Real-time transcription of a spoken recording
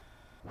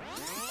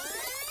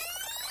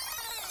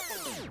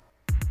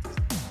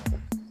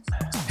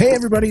Hey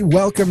everybody,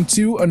 welcome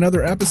to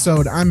another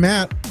episode. I'm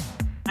Matt.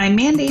 I'm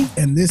Mandy.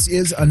 And this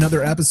is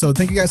another episode.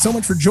 Thank you guys so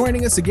much for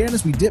joining us again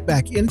as we dip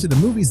back into the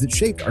movies that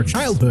shaped our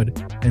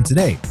childhood. And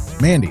today,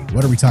 Mandy,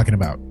 what are we talking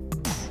about?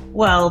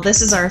 Well,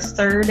 this is our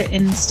third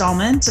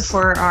installment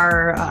for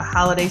our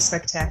holiday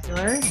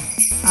spectacular.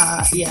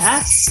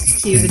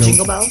 Yes, cue the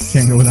jingle bells.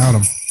 Can't go without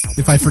them.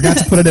 If I forgot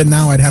to put it in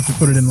now, I'd have to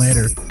put it in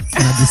later.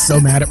 And I'd be so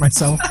mad at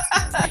myself.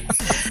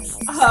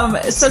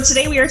 So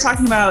today we are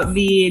talking about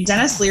the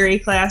Denis Leary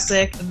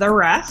classic, The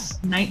Ref,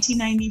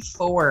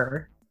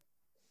 1994.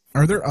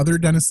 Are there other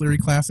Denis Leary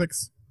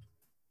classics?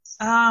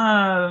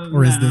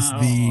 Or is this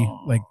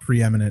the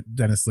preeminent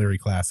Denis Leary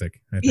classic?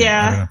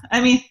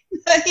 I mean,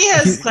 he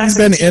has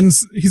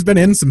classics. He's been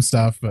in some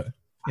stuff, but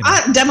you know.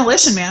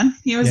 Demolition Man.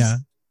 He was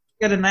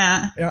good in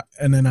that. Yeah,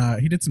 and then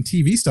he did some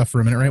TV stuff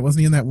for a minute, right? Wasn't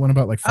he in that one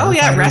about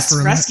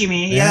Rescue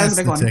Me? Yeah, that was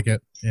a big one.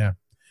 Ticket. Yeah.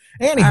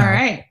 Anyhow, all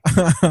right.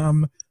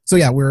 So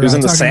yeah, he was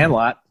in The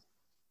Sandlot.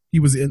 He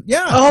was in,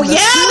 yeah. Oh yeah,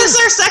 this is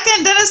our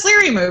second Denis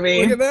Leary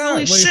movie. Look at that!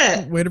 Holy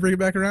shit! Way to bring it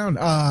back around.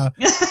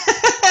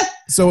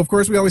 So of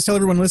course we always tell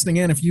everyone listening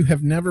in, if you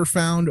have never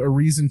found a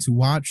reason to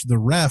watch The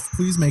Ref,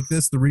 please make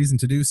this the reason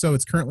to do so.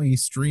 It's currently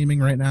streaming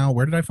right now.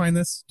 Where did I find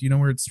this? Do you know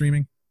where it's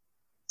streaming?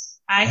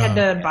 I had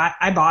to buy.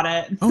 I bought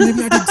it. Oh,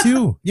 maybe I did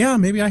too. Yeah,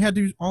 maybe I had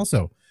to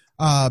also.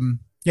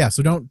 Yeah,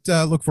 so don't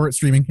look for it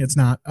streaming. It's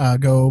not.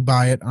 Go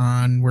buy it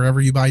on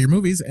wherever you buy your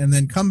movies, and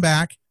then come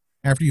back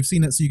after you've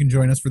seen it so you can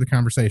join us for the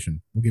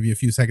conversation. We'll give you a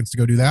few seconds to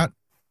go do that.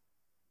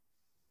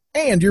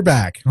 And you're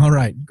back. All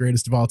right.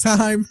 Greatest of all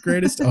time.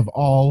 Greatest of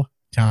all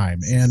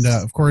time. And,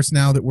 of course,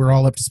 now that we're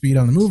all up to speed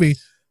on the movie,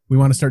 we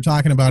want to start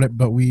talking about it,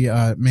 but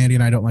Mandy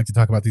and I don't like to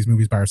talk about these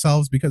movies by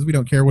ourselves because we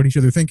don't care what each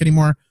other think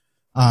anymore.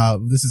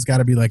 This has got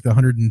to be like the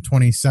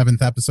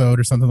 127th episode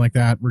or something like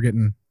that. We're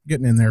getting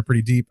in there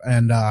pretty deep.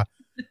 And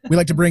we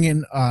like to bring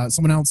in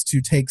someone else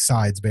to take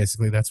sides,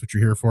 basically. That's what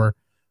you're here for.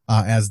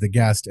 As the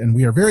guest, and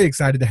we are very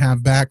excited to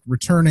have back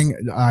returning.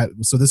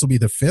 So this will be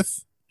the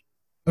fifth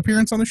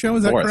appearance on the show.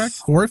 Is that correct?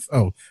 Fourth.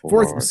 Oh,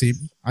 fourth. See,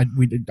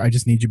 I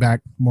just need you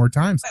back more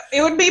times.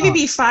 It would maybe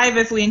be 5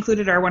 if we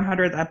included our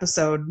 100th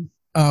episode.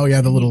 Oh yeah,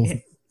 the little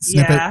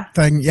snippet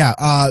thing.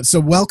 Yeah. So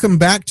welcome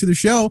back to the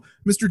show,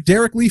 Mr.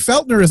 Derek Lee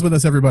Feltner is with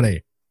us.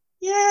 Everybody.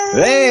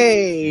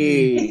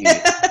 Yay! Hey!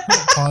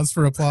 Pause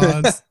for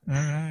applause. All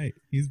right,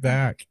 he's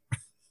back.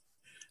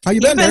 How you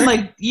been,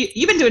 Derek?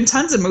 You've been doing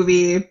tons of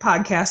movie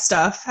podcast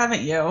stuff,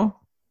 haven't you?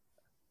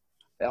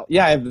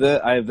 Yeah, I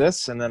have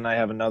this, and then I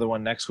have another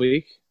one next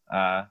week.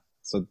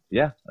 So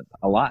yeah,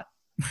 a lot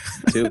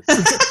too.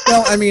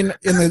 Well, I mean,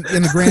 in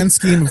the grand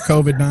scheme of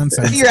COVID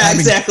nonsense,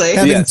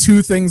 having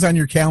two things on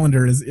your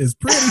calendar is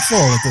pretty full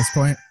at this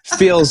point.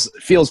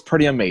 Feels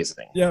pretty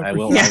amazing. Yeah, I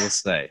will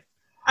say.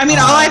 I mean,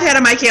 all I've had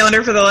on my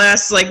calendar for the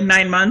last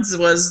 9 months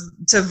was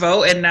to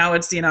vote, and now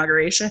it's the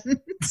inauguration.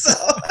 So.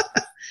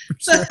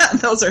 Sure.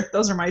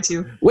 those are my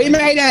two. We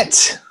made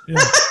it.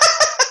 Yeah.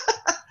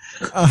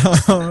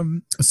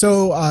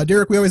 So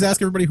Derek, we always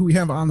ask everybody who we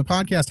have on the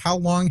podcast, how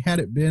long had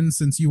it been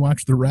since you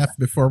watched The Ref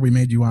before we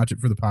made you watch it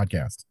for the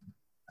podcast?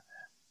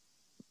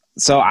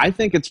 So I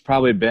think it's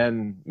probably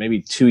been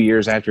maybe 2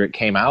 years after it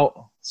came out.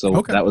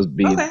 So that would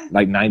be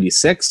like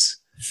 96.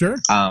 Sure.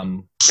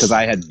 Because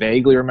I had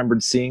vaguely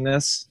remembered seeing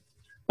this,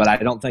 but I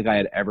don't think I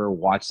had ever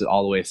watched it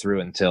all the way through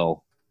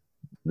until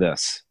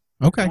this.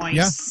 Okay, nice.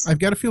 Yeah, I've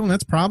got a feeling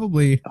that's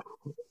probably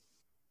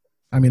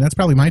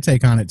my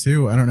take on it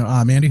too. I don't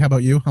know. Mandy, how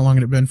about you? How long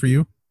had it been for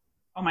you?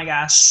 Oh my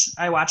gosh,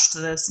 I watched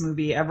this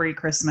movie every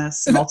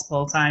Christmas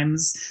multiple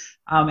times.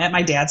 At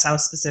my dad's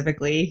house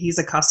specifically. He's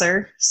a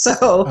cusser,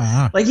 so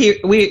he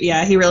really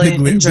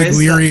enjoys. Big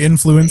Leary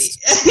influenced.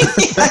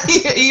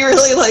 he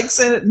really likes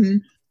it,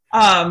 and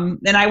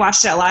I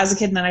watched it a lot as a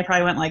kid, and then I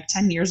probably went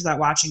 10 years without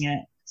watching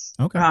it.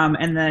 Okay.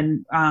 And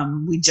then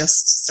we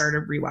just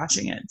started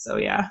rewatching it. So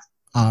yeah.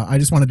 I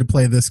just wanted to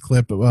play this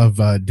clip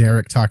of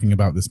Derek talking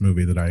about this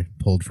movie that I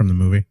pulled from the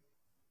movie.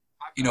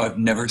 You know, I've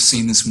never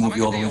seen this movie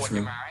all the way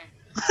through.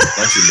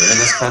 Don't you live in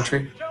this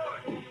country?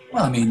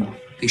 Well, I mean,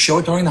 they show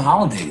it during the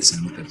holidays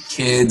and with the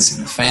kids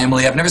and the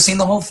family. I've never seen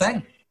the whole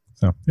thing.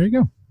 So there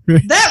you go.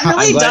 That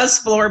really does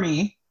floor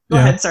me. Go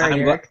ahead, sorry,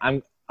 Eric.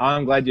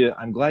 I'm glad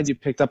you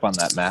picked up on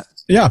that, Matt.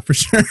 Yeah, for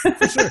sure.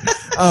 For sure.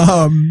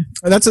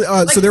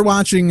 So they're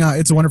watching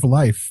It's a Wonderful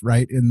Life,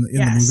 right? In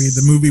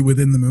the movie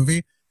within the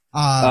movie.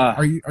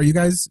 Are you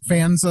guys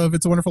fans of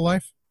It's a Wonderful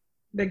Life?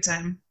 Big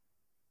time.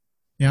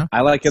 Yeah.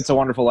 I like It's a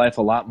Wonderful Life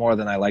a lot more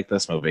than I like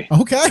this movie.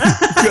 Okay.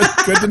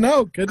 Good to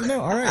know. Good to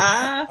know. All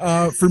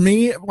right. For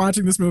me,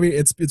 watching this movie,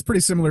 it's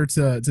pretty similar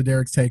to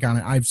Derek's take on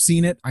it. I've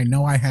seen it. I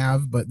know I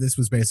have, but this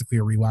was basically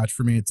a rewatch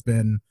for me. It's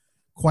been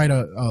quite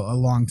a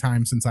long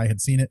time since I had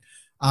seen it.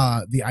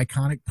 The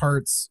iconic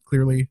parts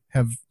clearly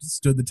have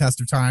stood the test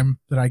of time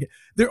that I get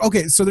there.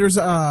 Okay. So there's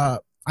I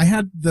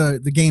had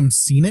the game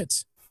Seen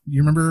It.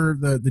 You remember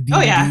the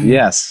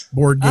DVD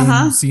board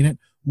game Seen It?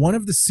 One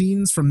of the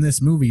scenes from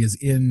this movie is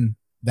in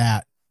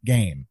that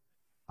game.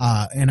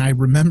 And I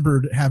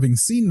remembered having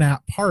seen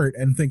that part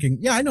and thinking,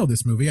 yeah, I know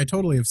this movie. I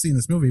totally have seen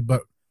this movie.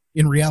 But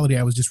in reality,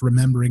 I was just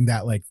remembering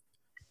that like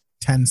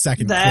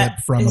 10-second clip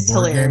from a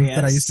board game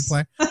that I used to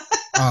play.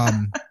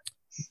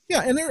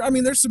 Yeah,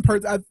 and there's some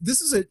parts.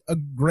 This is a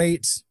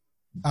great.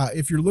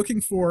 If you're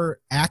looking for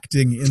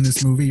acting in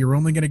this movie, you're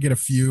only going to get a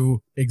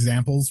few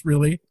examples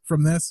really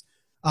from this.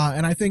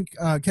 And I think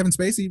Kevin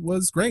Spacey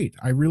was great.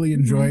 I really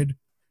enjoyed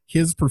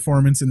his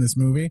performance in this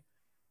movie.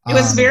 It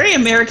was very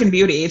American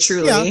Beauty,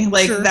 truly. Yeah,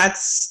 like sure.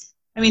 That's.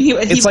 I mean, he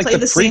it's like played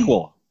the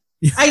prequel.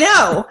 Same. I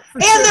know,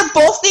 and sure. They're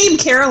both named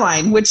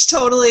Caroline, which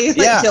totally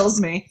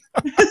kills me.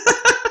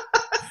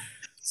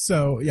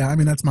 So yeah, I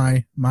mean that's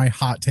my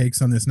hot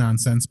takes on this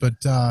nonsense. But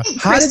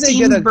how did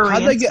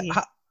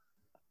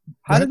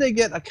they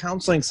get a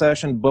counseling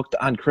session booked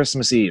on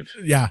Christmas Eve?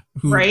 Yeah,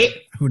 who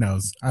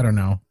knows? I don't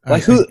know.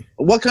 Like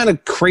what kind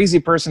of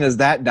crazy person is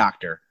that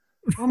doctor?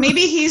 Well,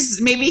 maybe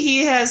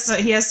he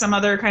has some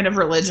other kind of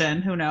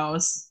religion. Who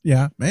knows?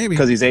 Yeah, maybe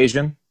because he's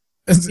Asian.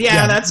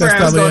 Yeah, that's where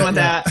I was going with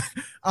that.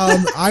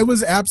 I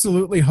was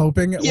absolutely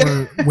hoping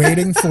or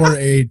waiting for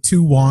a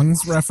two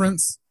Wongs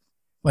reference.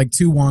 Like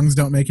two Wongs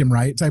don't make him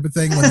right type of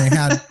thing when they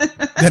had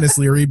Dennis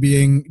Leary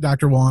being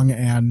Dr. Wong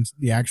and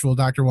the actual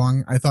Dr.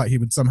 Wong. I thought he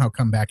would somehow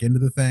come back into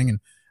the thing, and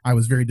I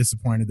was very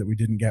disappointed that we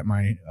didn't get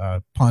my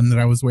pun that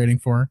I was waiting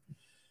for.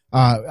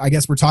 I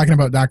guess we're talking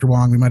about Dr.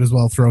 Wong. We might as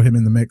well throw him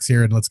in the mix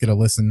here, and let's get a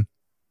listen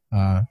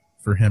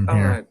for him here.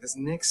 All right, this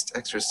next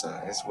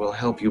exercise will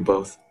help you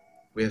both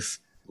with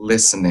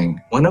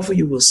listening. One of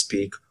you will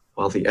speak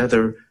while the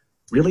other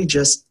really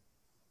just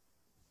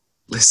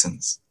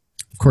listens.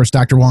 Of course,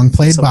 Dr. Wong,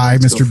 played by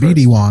Mr.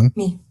 B.D. Wong.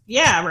 Me.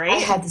 Yeah, right? I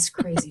had this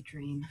crazy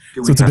dream.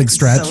 So it's a big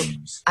stretch.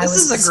 I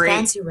was at a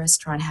fancy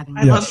restaurant having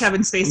I love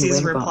Kevin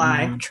Spacey's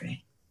reply.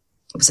 It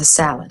was a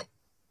salad.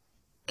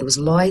 It was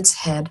Lloyd's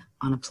head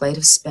on a plate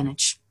of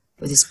spinach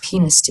with his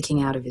penis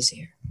sticking out of his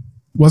ear.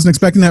 Wasn't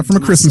expecting that from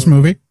a Christmas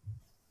movie.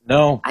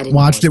 No. I didn't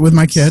watched it with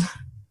my kid.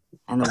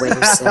 And the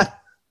waiter said,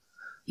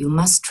 "You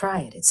must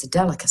try it. It's a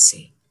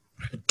delicacy.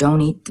 But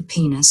don't eat the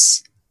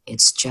penis.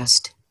 It's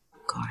just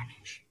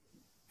garnish."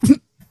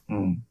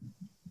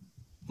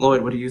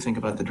 Lloyd, what do you think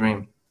about the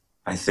dream?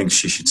 I think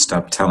she should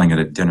stop telling it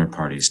at dinner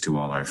parties to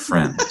all our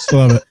friends.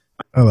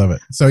 I love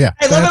it. So yeah.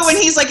 I love it when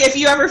he's like, if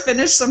you ever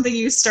finish something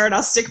you start,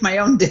 I'll stick my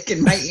own dick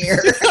in my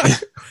ear.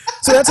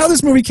 So that's how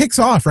this movie kicks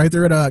off, right?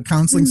 They're at a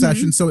counseling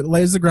session. So it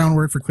lays the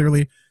groundwork for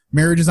clearly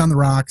marriage is on the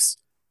rocks.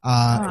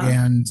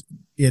 And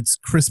it's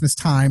Christmas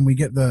time. We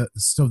get the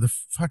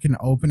fucking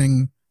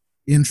opening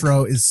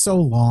intro is so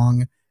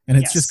long, and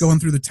it's just going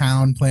through the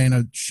town playing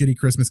a shitty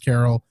Christmas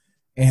carol.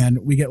 And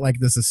we get like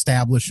this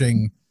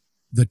establishing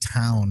the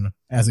town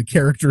as a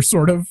character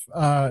sort of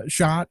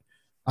shot.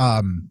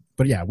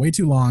 But yeah, way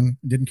too long.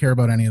 Didn't care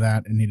about any of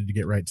that and needed to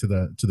get right to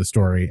the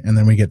story. And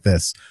then we get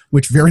this,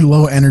 which very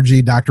low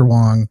energy Dr.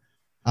 Wong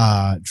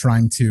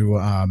trying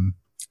to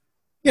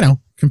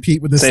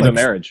compete with this save a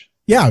marriage.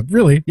 Yeah,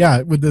 really.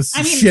 Yeah, with this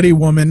shitty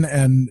woman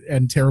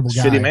and terrible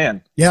guy. Shitty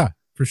man. Yeah,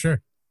 for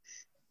sure.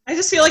 I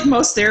just feel like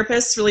most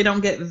therapists really don't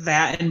get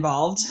that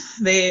involved.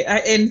 They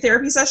and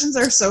therapy sessions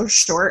are so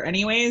short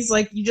anyways.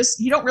 Like you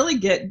don't really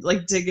get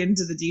like dig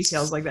into the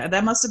details like that.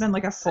 That must have been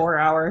like a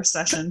 4-hour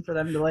session for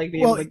them to like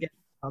be able to get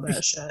all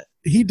that shit.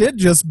 He did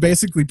just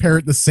basically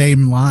parrot the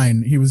same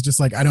line. He was just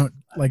like, I don't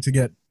like to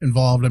get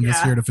involved. I'm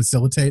just here to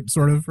facilitate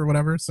sort of or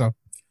whatever. So,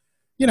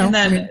 and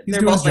then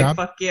they're both like,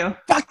 fuck you.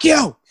 Fuck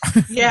you.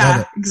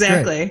 Yeah,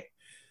 exactly. Great.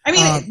 I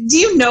mean, do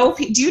you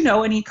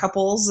know any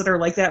couples that are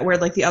like that where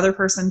like the other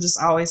person just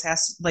always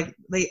has like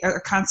they are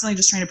constantly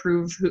just trying to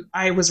prove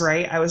I was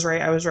right.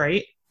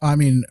 I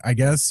mean, I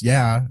guess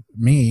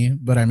me,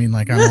 but I mean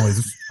like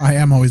I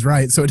am always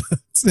right. So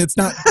it's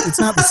not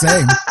the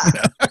same.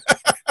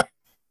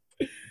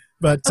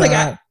 But like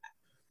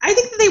I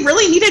think that they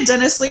really needed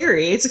Dennis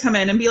Leary to come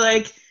in and be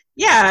like,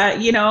 yeah,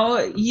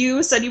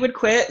 you said you would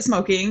quit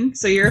smoking,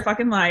 so you're a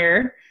fucking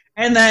liar.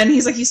 And then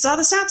he's like, you saw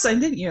the stop sign,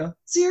 didn't you?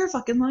 So you're a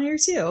fucking liar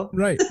too.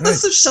 Right.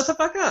 So shut the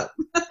fuck up.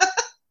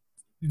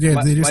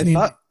 Yeah, they just need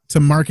to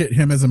market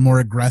him as a more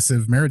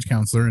aggressive marriage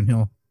counselor, and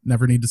he'll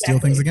never need to steal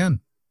things again.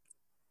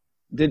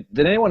 Did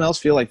anyone else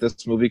feel like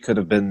this movie could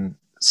have been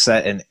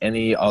set in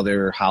any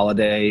other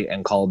holiday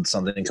and called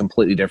something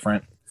completely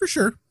different? For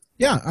sure.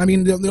 Yeah. I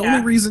mean, the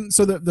only reason,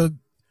 so the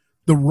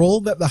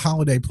role that the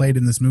holiday played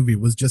in this movie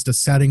was just a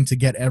setting to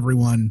get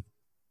everyone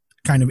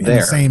kind of in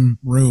the same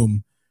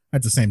room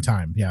at the same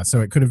time. Yeah.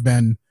 So it could have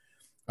been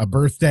a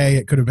birthday.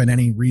 It could have been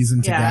any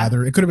reason to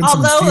gather. It could have been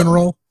someone's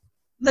funeral.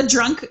 The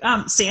drunk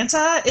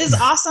Santa is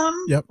awesome.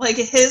 Yep. Like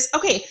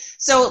okay.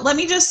 So let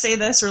me just say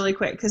this really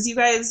quick. Cause you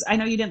guys, I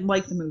know you didn't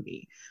like the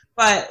movie,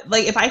 but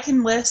like, if I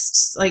can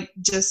list like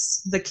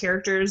just the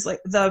characters, like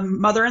the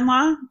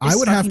mother-in-law, I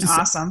would have to say,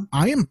 awesome.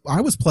 I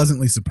was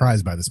pleasantly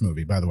surprised by this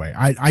movie, by the way.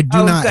 I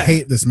do not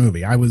hate this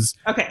movie. It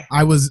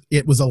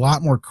was a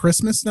lot more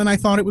Christmas than I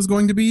thought it was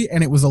going to be.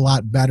 And it was a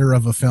lot better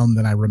of a film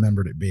than I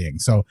remembered it being.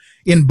 So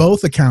in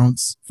both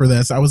accounts for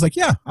this, I was like,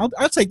 yeah,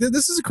 I'll take this.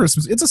 This is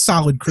it's a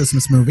solid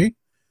Christmas movie.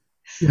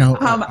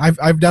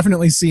 I've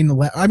definitely seen,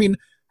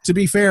 to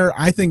be fair,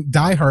 I think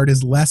Die Hard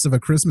is less of a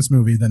Christmas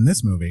movie than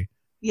this movie.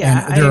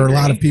 Yeah, and there are a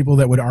lot of people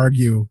that would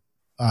argue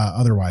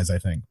otherwise, I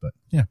think. But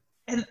yeah.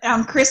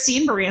 And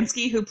Christine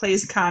Baranski, who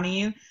plays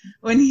Connie,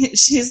 when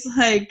she's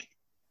like,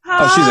 "Hi."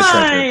 Oh, she's a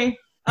treasure.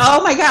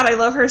 Oh my God, I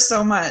love her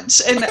so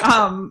much. And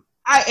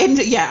I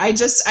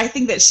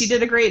think that she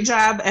did a great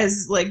job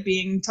as like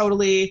being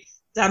totally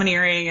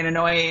domineering and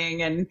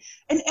annoying. And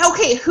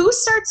okay, who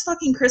starts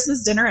fucking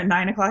Christmas dinner at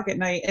 9:00 at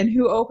night, and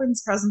who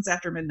opens presents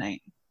after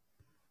midnight?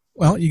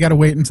 Well, you got to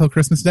wait until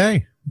Christmas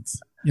Day.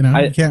 You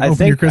can't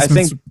open your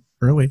Christmas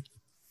early.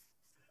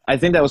 I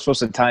think that was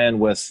supposed to tie in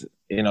with,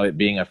 it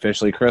being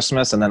officially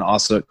Christmas, and then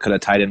also it could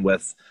have tied in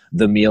with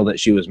the meal that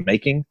she was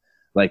making,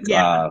 like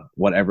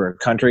whatever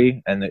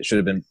country, and it should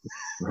have been,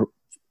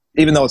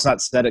 even though it's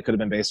not said, it could have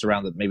been based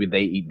around that maybe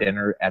they eat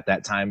dinner at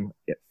that time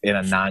in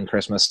a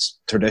non-Christmas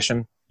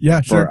tradition.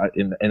 Yeah, sure.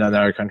 In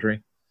another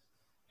country.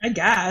 I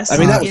guess. I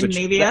mean, that was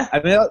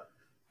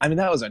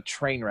that was a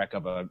train wreck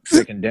of a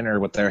freaking dinner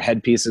with their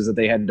headpieces that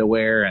they had to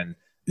wear, and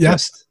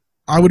just.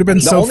 I would have been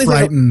so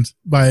frightened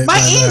by my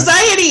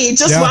anxiety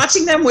just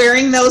watching them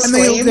wearing those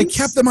flames. They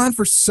kept them on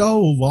for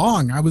so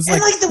long. I was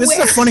like this is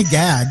a funny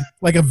gag,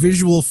 like a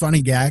visual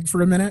funny gag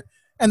for a minute,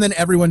 and then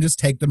everyone just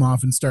take them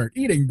off and start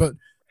eating. But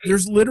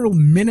there's literal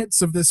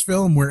minutes of this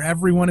film where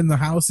everyone in the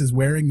house is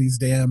wearing these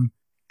damn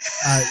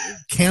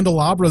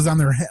candelabras on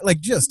their head,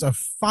 like just a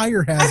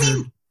fire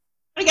hazard.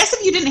 I guess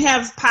if you didn't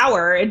have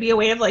power, it'd be a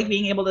way of like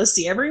being able to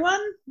see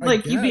everyone.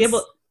 Like you'd be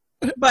able,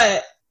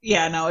 but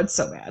yeah, no, it's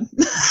so bad.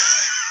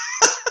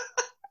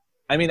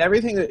 I mean,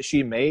 everything that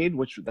she made,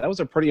 that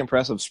was a pretty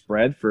impressive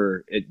spread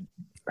for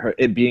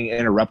it being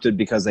interrupted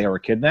because they were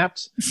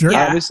kidnapped. Sure,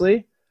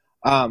 obviously,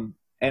 and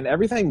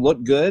everything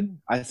looked good.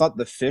 I thought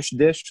the fish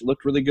dish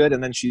looked really good,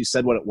 and then she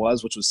said what it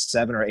was, which was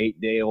 7 or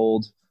 8 day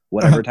old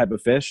whatever type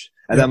of fish,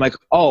 and then I'm like,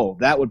 oh,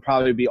 that would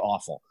probably be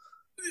awful.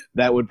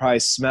 That would probably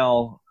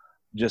smell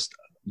just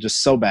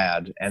so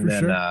bad, and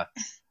for then.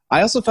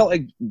 I also felt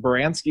like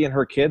Baranski and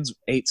her kids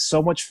ate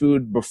so much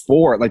food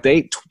before. Like they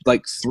ate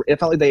it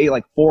felt like they ate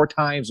like 4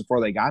 times before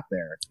they got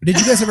there. Did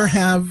you guys ever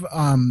have?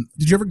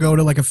 Did you ever go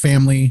to like a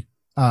family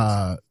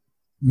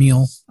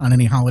meal on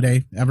any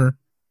holiday ever,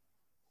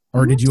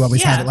 or did you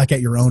always have it like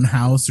at your own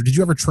house, or did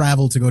you ever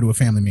travel to go to a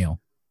family meal?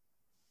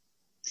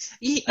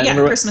 Christmas.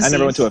 I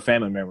never went to a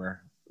family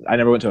member. I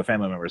never went to a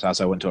family member's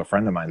house. I went to a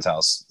friend of mine's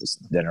house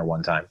dinner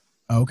one time.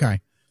 Okay.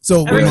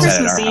 So every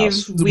Christmas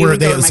Eve,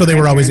 they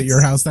were always at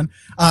your house then.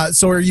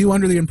 So are you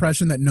under the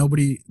impression that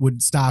nobody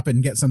would stop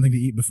and get something to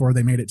eat before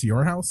they made it to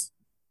your house,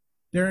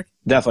 Derek?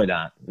 Definitely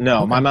not.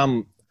 No, okay. My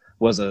mom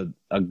was a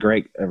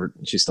great.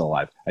 She's still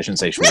alive. I shouldn't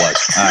say she was.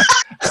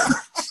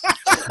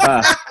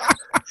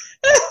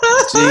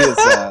 She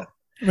is.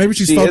 Maybe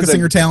she's focusing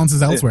her talents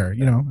elsewhere.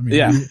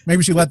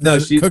 Maybe she let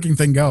the cooking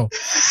thing go.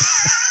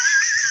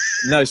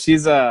 No,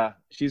 she's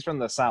from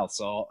the South,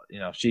 so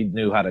she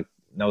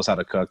knows how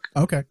to cook.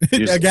 Okay.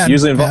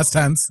 Usually past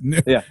tense.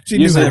 Yeah.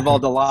 Usually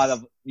involves a lot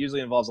of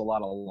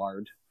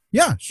lard.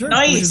 Yeah, sure.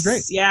 Nice. Which is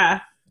great.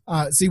 Yeah.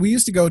 See, we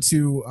used to go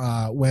to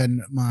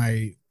when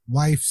my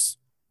wife's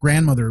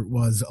grandmother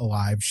was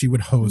alive, she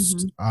would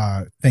host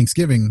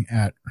Thanksgiving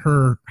at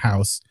her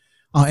house,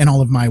 and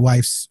all of my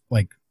wife's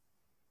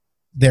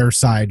their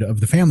side of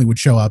the family would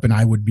show up, and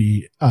I would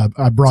be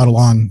brought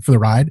along for the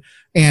ride.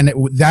 And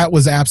that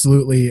was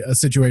absolutely a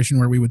situation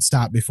where we would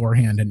stop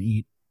beforehand and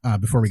eat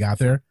before we got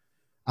there.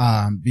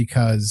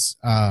 Because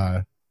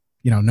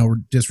no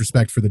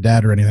disrespect for the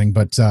dead or anything,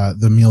 but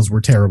the meals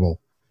were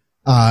terrible.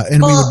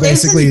 And we would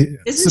basically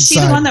isn't she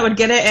the one that would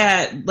get it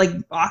at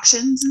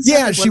auctions and stuff?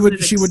 Yeah, she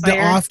would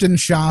often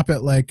shop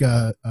at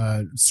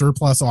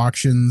surplus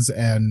auctions,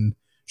 and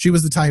she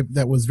was the type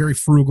that was very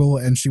frugal,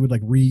 and she would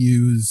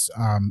reuse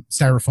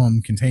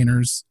styrofoam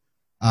containers,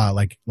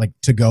 like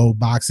to-go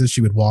boxes.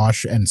 She would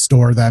wash and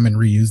store them and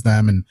reuse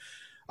them,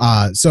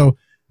 and so.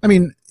 I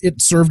mean,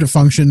 it served a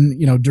function,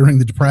 during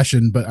the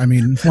Depression, but I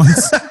mean,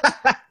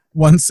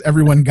 once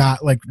everyone got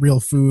real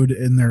food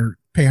in their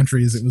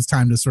pantries, it was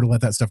time to sort of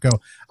let that stuff go.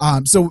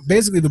 So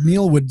basically the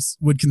meal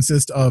would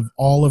consist of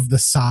all of the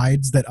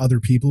sides that other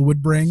people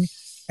would bring.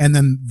 And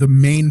then the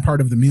main part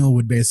of the meal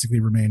would basically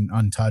remain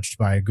untouched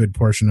by a good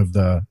portion of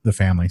the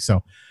family.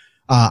 So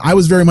I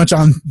was very much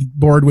on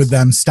board with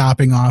them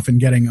stopping off and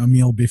getting a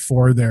meal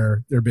before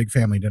their big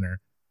family dinner.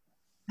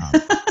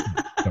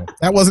 So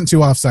that wasn't too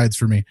offsides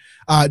for me.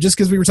 Just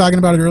because we were talking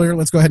about it earlier,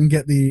 let's go ahead and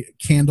get the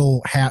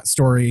candle hat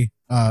story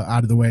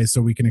out of the way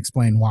so we can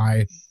explain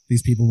why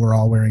these people were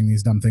all wearing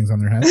these dumb things on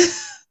their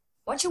heads.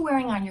 What you're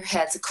wearing on your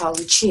heads are called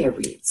Lucia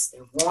wreaths.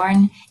 They're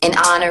worn in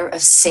honor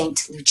of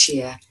Saint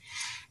Lucia,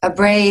 a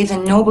brave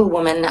and noble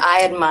woman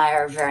I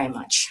admire very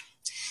much.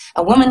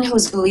 A woman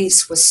whose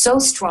beliefs were so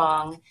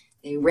strong,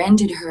 they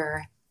rendered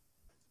her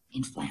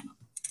inflammable.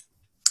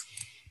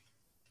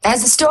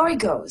 As the story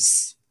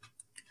goes,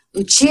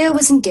 Lucia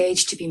was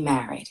engaged to be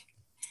married,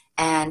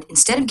 and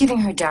instead of giving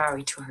her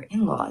dowry to her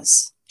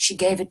in-laws, she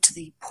gave it to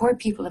the poor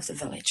people of the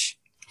village.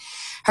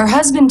 Her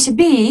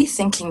husband-to-be,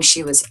 thinking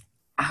she was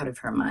out of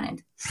her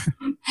mind,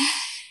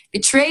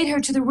 betrayed her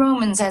to the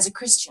Romans as a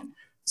Christian.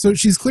 So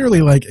she's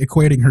clearly like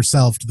equating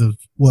herself to the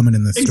woman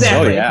in this story.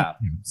 Exactly. Oh, yeah.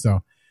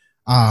 So,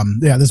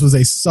 this was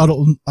a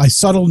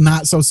subtle,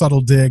 not so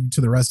subtle dig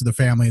to the rest of the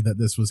family that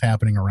this was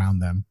happening around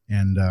them.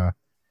 And,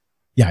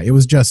 it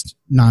was just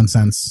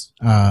nonsense,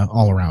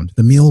 all around.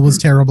 The meal was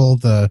terrible.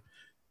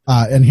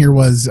 And here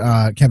was,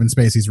 Kevin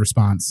Spacey's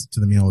response to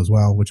the meal as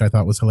well, which I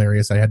thought was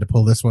hilarious. I had to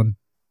pull this one.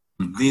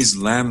 These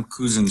lamb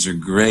cousins are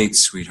great,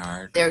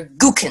 sweetheart. They're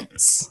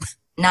gookins,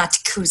 not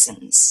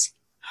cousins,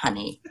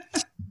 honey.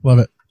 Love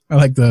it. I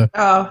like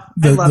I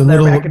love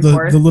their back and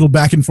forth. The little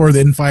back and forth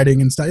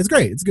infighting and stuff. It's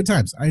great. It's good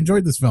times. I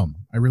enjoyed this film.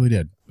 I really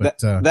did. But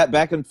that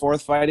back and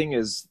forth fighting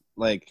is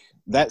like,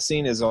 that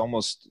scene is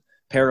almost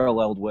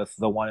paralleled with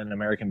the one in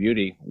American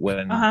Beauty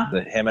when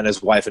him and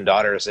his wife and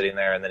daughter are sitting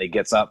there, and then he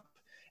gets up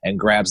and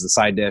grabs the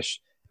side dish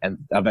and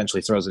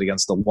eventually throws it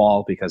against the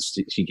wall because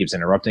she keeps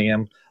interrupting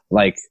him.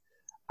 Like,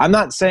 I'm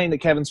not saying that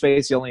Kevin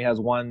Spacey only has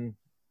one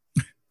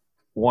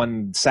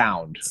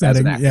sound setting, as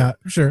an actor. Yeah,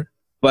 sure.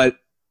 But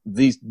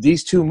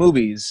these two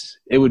movies,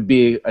 it would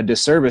be a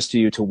disservice to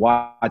you to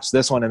watch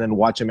this one and then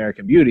watch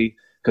American Beauty,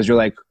 because you're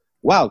like,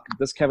 wow,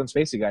 this Kevin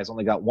Spacey guy's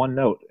only got one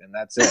note and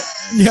that's it.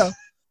 And yeah.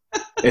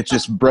 It's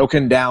just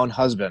broken down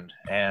husband,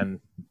 and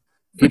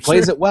he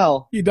plays it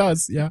well. He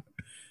does, yeah.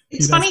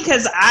 It's funny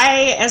because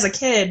I, as a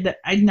kid,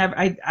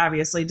 I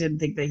obviously didn't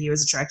think that he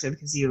was attractive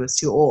because he was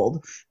too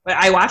old. But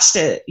I watched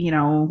it,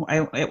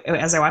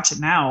 as I watch it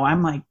now,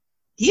 I'm like,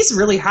 he's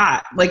really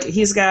hot. Like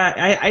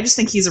I just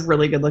think he's a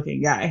really good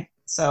looking guy.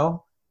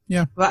 So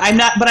yeah, but I'm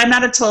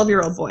not a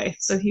 12-year-old boy,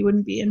 so he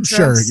wouldn't be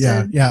interested.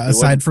 Sure, yeah.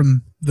 Aside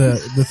from the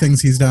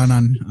things he's done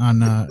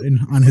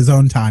on his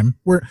own time,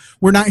 we're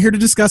not here to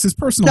discuss his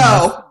personal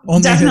life. No,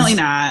 definitely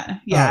not.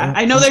 Yeah,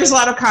 I know there's a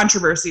lot of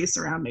controversy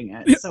surrounding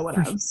it. So what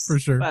else? For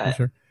sure.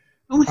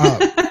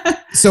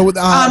 So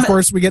of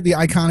course we get the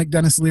iconic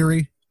Dennis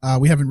Leary.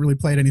 We haven't really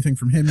played anything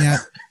from him yet.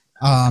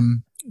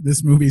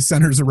 This movie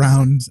centers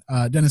around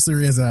Dennis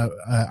Leary as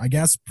I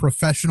guess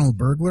professional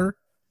burglar,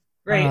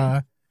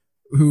 right?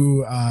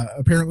 Who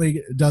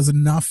apparently does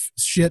enough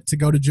shit to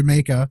go to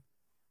Jamaica.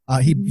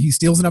 He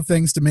steals enough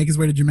things to make his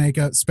way to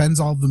Jamaica, spends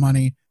all of the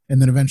money,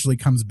 and then eventually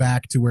comes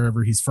back to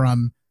wherever he's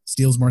from,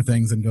 steals more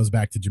things, and goes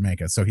back to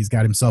Jamaica. So he's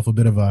got himself a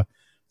bit of a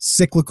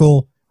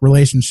cyclical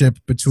relationship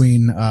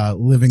between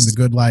living the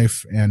good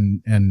life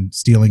and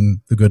stealing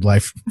the good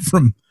life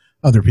from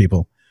other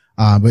people.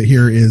 But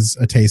here is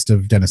a taste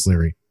of Dennis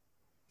Leary.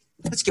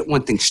 Let's get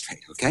one thing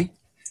straight, okay?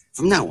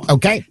 From now on,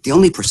 okay, the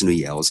only person who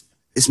yells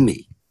is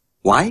me.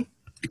 Why?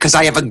 Because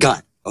I have a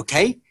gun,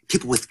 okay?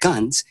 People with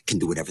guns can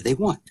do whatever they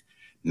want.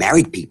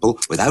 Married people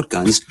without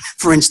guns,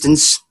 for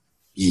instance,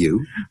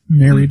 you.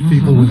 Married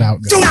people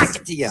without guns. Do not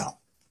get to yell.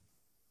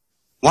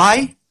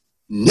 Why?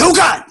 No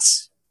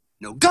guns.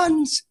 No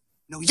guns,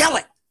 no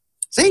yelling.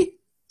 See?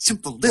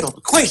 Simple little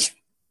equation.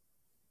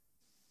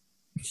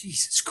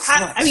 Jesus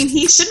Christ. I mean,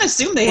 he shouldn't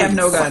assume they have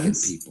no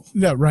guns. People.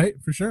 Yeah, right,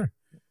 for sure.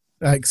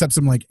 Except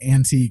some like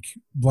antique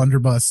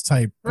blunderbuss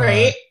type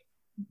right.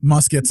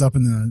 Muskets up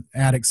in the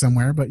attic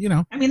somewhere, but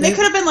I mean, they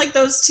could have been like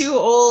those two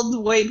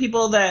old white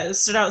people that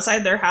stood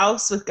outside their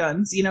house with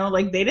guns,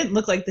 like they didn't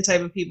look like the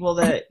type of people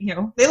that,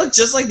 they look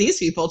just like these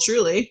people,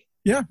 truly.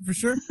 Yeah, for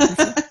sure.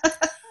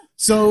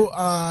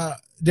 So,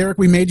 Derek,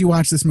 we made you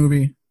watch this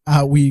movie.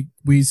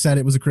 We said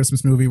it was a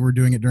Christmas movie. We're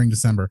doing it during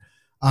December.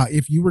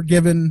 If you were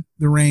given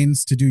the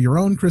reins to do your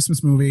own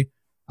Christmas movie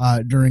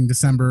during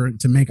December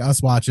to make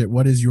us watch it,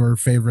 what is your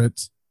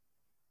favorite?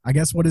 I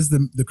guess what is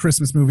the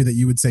Christmas movie that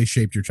you would say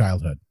shaped your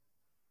childhood?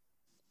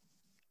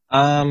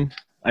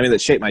 That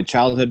shaped my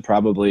childhood,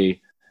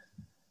 probably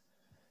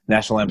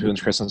National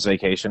Lampoon's Christmas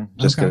Vacation,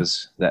 just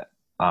because that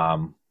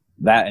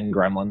and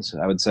Gremlins,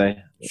 I would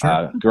say.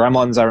 Sure.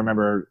 Gremlins, I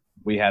remember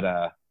we had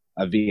a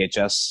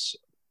VHS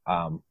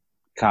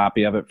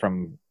copy of it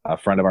from a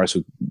friend of ours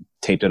who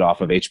taped it off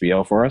of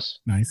HBO for us.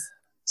 Nice.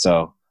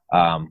 So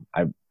I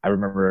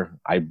remember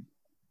I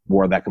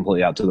wore that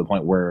completely out to the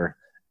point where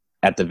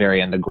at the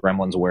very end of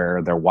Gremlins,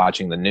 where they're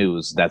watching the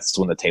news, that's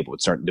when the tape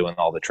would start doing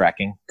all the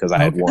tracking because I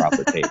had wore out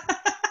the tape.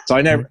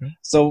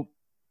 So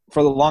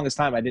for the longest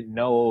time, I didn't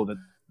know that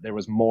there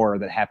was more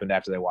that happened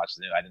after they watched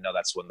the news. I didn't know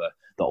that's when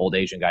the old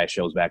Asian guy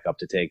shows back up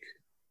to take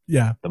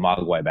the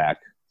Mogwai back.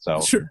 So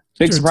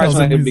big surprise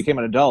when I became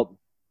an adult.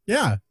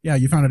 Yeah.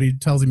 You found out he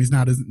tells him he's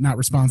not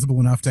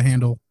responsible enough to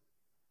handle.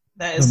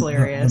 That is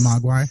hilarious. The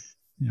Mogwai.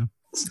 Yeah.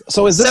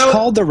 So is this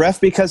called the ref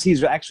because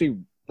he's actually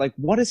like,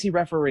 what is he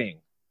refereeing?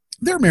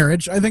 Their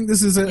marriage. I think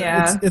this is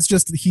it's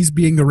just he's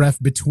being the ref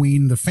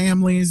between the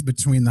families,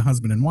 between the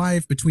husband and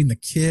wife, between the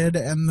kid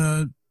and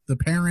the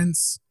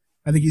parents.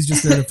 I think he's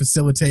just there to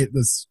facilitate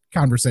this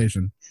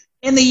conversation.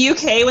 In the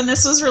UK, when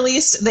this was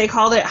released, they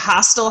called it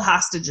Hostile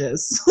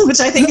Hostages,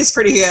 which I think is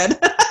pretty good.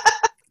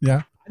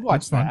 Yeah. I'd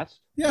watch that.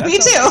 Yeah. Me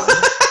too.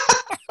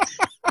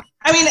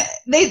 I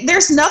mean,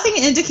 there's nothing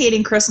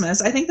indicating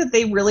Christmas. I think that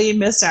they really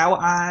missed out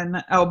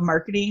on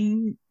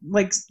marketing.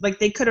 Like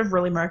they could have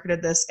really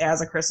marketed this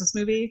as a Christmas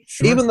movie.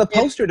 Sure. Even the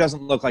poster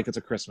doesn't look like it's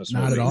a Christmas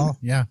movie. Not at all.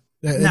 Yeah.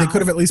 They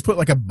could have at least put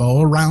like a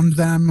bow around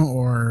them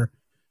or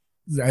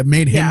I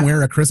made him Yeah.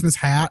 wear a Christmas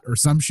hat or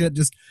some shit.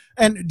 Just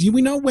and do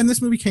we know when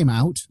this movie came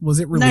out? Was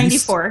it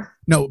released? 94.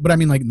 No, but I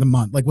mean like the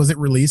month. Like was it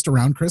released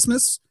around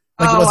Christmas?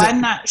 Like,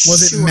 I'm not sure.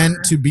 Was it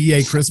meant to be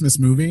a Christmas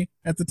movie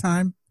at the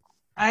time?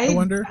 I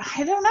wonder.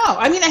 I don't know.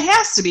 I mean, it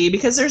has to be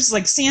because there's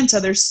like Santa.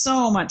 There's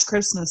so much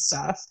Christmas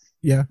stuff.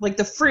 Yeah. Like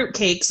the fruit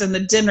cakes and the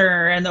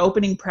dinner and the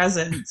opening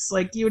presents.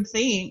 Like you would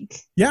think.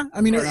 Yeah.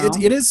 I mean,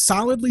 it is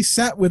solidly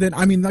set within.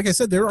 I mean, like I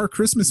said, there are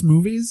Christmas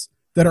movies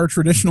that are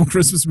traditional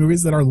Christmas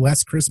movies that are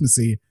less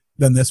Christmassy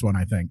than this one,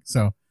 I think.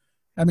 So,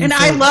 I mean, and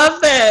I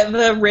love that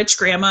the rich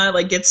grandma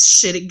like gets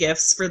shitty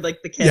gifts for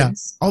like the kids.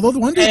 Yeah. Although the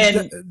one dude,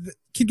 the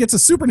kid gets a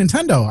Super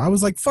Nintendo. I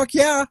was like, fuck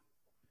yeah.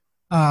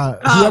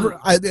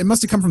 It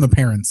must have come from the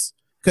parents.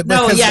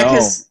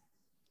 Because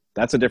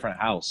that's a different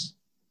house.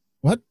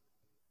 What?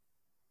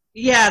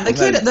 Yeah, the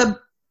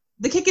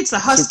kid gets the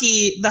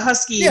husky.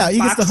 Yeah, he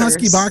gets the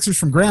husky boxers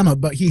from grandma,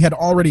 but he had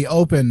already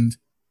opened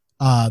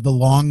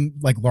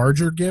the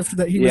larger gift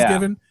that he was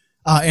given,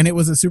 and it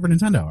was a Super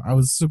Nintendo. I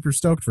was super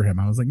stoked for him.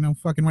 I was like, no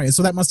fucking way.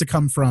 So that must have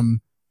come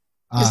from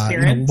his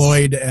parents,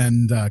 Lloyd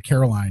and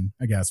Caroline,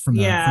 I guess, from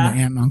the aunt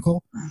and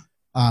uncle.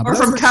 Or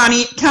from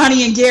Connie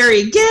and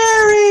Gary.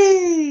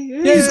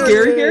 Is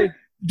Gary here?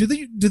 Do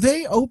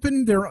they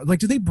open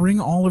do they bring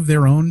all of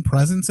their own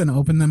presents and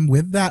open them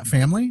with that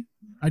family?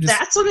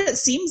 That's what it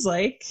seems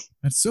like.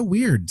 That's so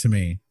weird to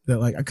me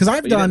that because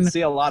I've didn't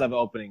see a lot of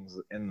openings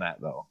in that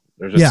though.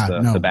 There's just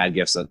the bad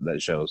gifts that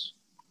it shows.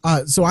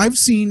 So I've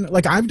seen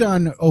I've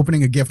done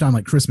opening a gift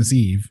on Christmas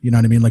Eve, you know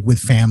what I mean, with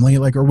family,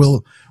 or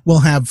we'll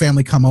have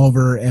family come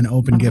over and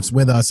open gifts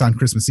with us on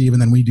Christmas Eve,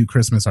 and then we do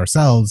Christmas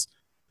ourselves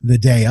the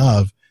day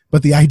of.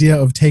 But the idea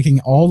of taking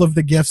all of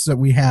the gifts that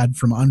we had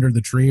from under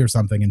the tree or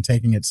something and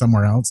taking it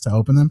somewhere else to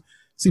open them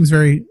seems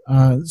very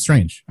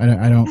strange. I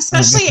don't.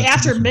 Especially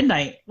after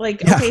midnight.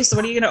 Okay, so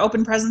what are you going to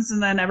open presents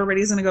and then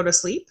everybody's going to go to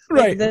sleep?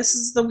 Right. This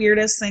is the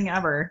weirdest thing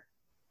ever.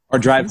 Or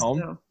drive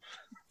home.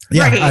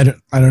 Yeah, right.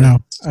 I don't know.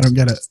 I don't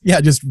get it. Yeah,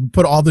 just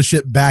put all the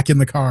shit back in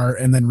the car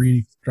and then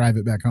drive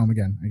it back home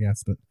again, I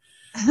guess. But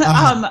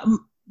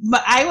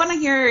but I want to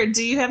hear,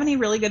 do you have any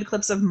really good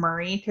clips of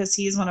Murray? Because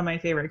he's one of my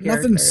favorite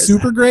characters. Nothing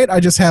super great. I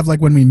just have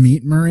when we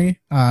meet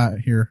Murray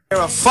here.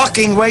 You're a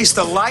fucking waste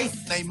of life.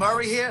 Named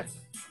Murray here.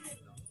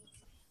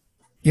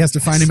 He has to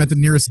find him at the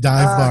nearest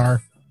dive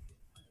bar.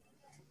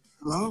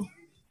 Hello?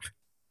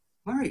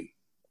 Murray.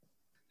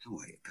 How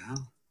are you, pal?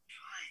 Fine.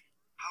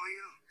 How are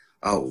you?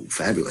 Oh,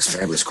 fabulous.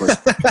 Of course,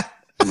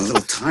 I'm a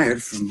little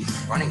tired from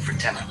running for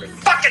 10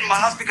 fucking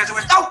miles because there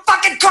was no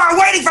fucking car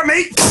waiting for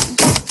me!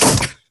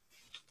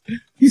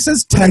 He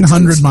says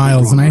 1,000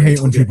 miles, and I hate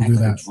when people do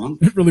that.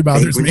 It really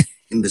bothers me.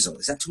 Imbecile.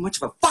 Is that too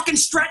much of a fucking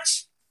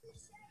stretch?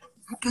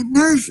 I got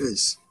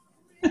nervous.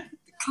 The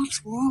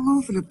cops were all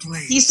over the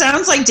place. He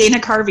sounds like Dana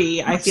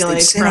Carvey, I feel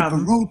like,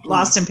 from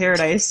Lost in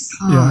Paradise.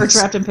 Or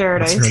Trapped in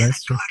Paradise.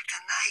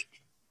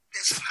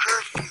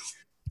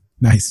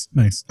 Nice.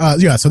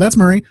 Yeah, so that's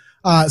Murray.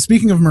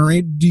 Speaking of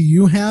Murray, do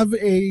you have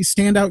a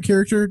standout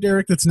character,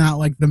 Derek, that's not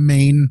the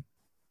main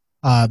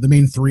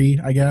three,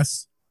 I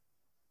guess?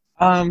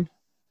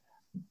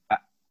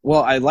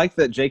 Well, I like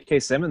that J.K.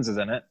 Simmons is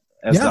in it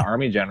as the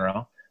Army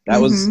general. That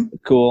was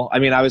cool. I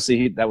mean,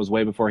 obviously, that was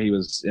way before he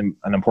was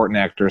an important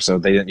actor, so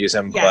they didn't use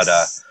him.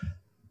 Yes. But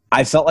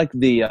I felt like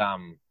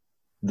the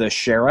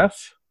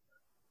sheriff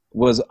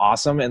was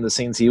awesome in the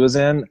scenes he was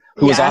in,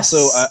 who was also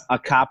a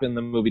cop in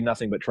the movie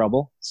Nothing But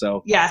Trouble.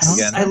 So again,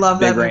 I love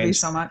that movie range.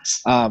 so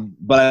much.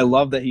 But I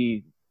love that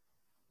he,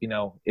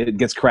 it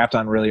gets crapped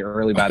on really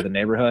early by the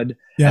neighborhood,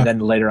 and then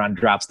later on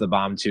drops the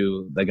bomb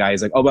to the guy.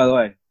 He's like, "Oh, by the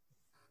way."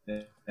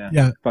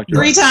 Yeah.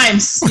 Three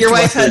times. Your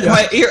wife had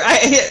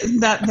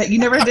that you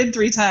never did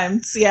 3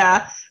 times.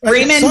 Yeah.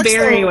 Raymond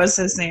Barry was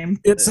his name.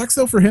 It sucks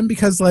though for him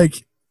because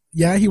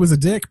he was a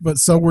dick, but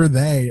so were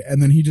they,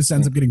 and then he just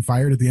ends up getting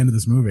fired at the end of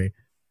this movie.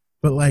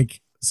 But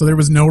so there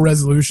was no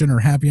resolution or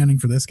happy ending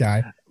for this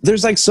guy.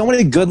 There's so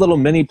many good little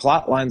mini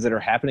plot lines that are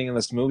happening in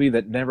this movie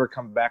that never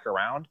come back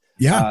around.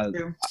 Yeah.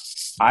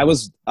 I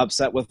was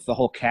upset with the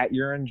whole cat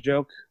urine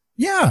joke.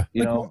 Yeah.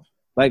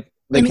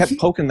 They kept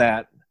poking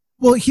that.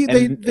 Well,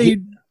 they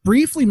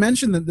briefly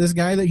mentioned that this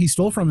guy that he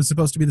stole from is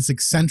supposed to be this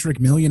eccentric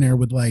millionaire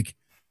with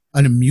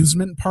an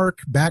amusement park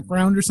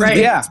background or something.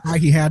 Right, yeah. That's why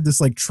he had this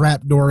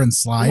trap door and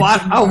slide.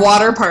 A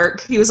water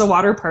park. He was a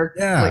water park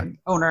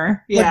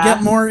owner. Yeah.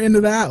 Get more into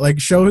that.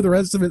 Show the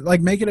rest of it.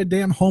 Make it a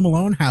damn Home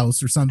Alone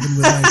house or something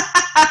with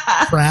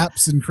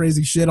traps and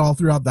crazy shit all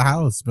throughout the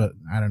house. But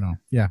I don't know.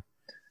 Yeah.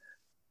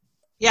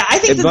 Yeah, I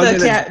think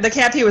that the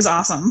cat was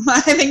awesome.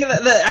 I think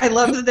that I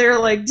love that they're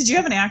did you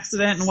have an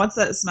accident and what's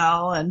that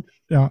smell? And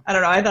I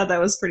don't know. I thought that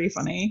was pretty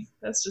funny.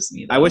 That's just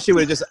me, though. I wish he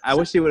would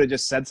have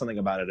just said something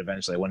about it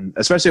eventually,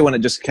 especially when it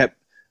just kept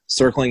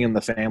circling in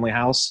the family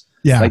house.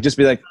 Yeah. Just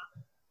be like,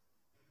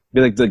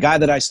 the guy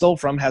that I stole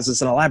from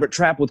has an elaborate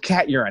trap with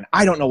cat urine.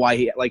 I don't know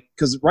why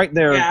because right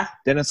there,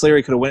 Dennis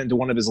Leary could have went into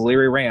one of his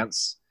Leary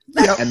rants,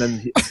 and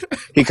then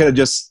he could have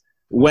just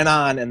went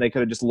on, and they could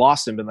have just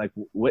lost him, been like,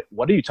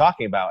 what are you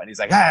talking about? And he's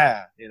like,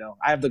 I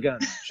have the gun.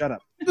 Shut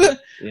up.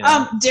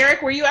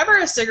 Derek, were you ever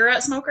a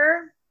cigarette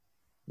smoker?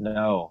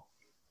 No.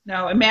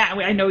 No, and Matt,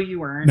 I know you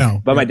weren't.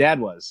 No, but my dad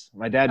was.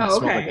 My dad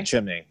smoked okay. like a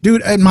chimney.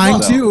 Dude, and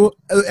mine too.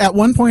 At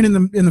one point in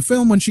the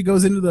film, when she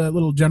goes into the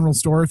little general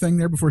store thing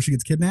there before she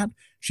gets kidnapped,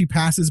 she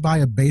passes by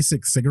a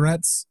Basic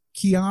cigarettes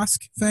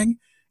kiosk thing,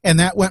 and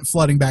that went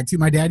flooding back too.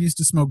 My dad used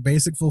to smoke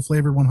Basic full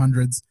flavor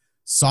 100s,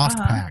 soft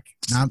pack,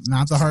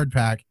 not the hard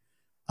pack.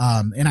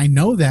 And I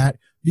know that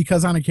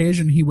because on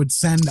occasion he would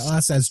send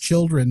us as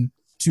children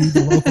to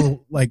the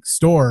local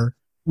store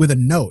with a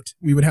note.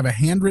 We would have a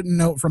handwritten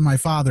note from my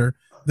father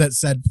that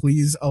said,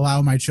 please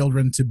allow my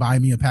children to buy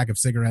me a pack of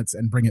cigarettes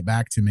and bring it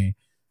back to me.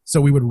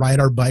 So we would ride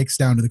our bikes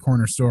down to the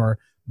corner store,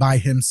 buy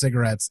him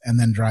cigarettes, and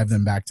then drive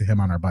them back to him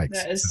on our bikes.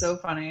 That is so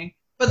funny.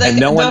 But and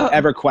no one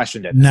ever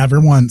questioned it.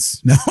 Never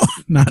once. No,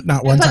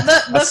 not one time.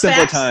 A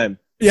simple time.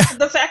 Yeah.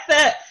 The fact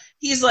that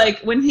he's like,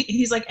 when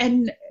he's like,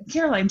 and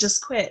Caroline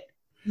just quit.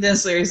 Then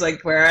Larry's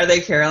like, where are they,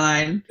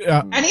 Caroline?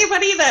 Yeah.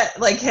 Anybody that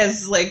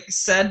has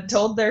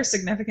told their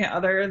significant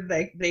other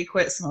they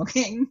quit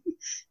smoking,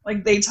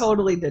 they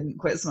totally didn't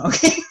quit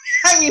smoking.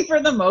 I mean,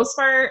 for the most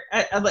part,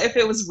 if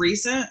it was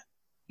recent,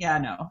 yeah,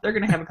 no, they're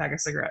gonna have a pack of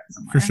cigarettes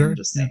somewhere. For sure. I'm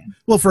just saying. Yeah.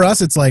 Well, for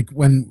us, it's like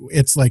when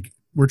it's like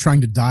we're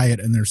trying to diet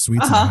and there's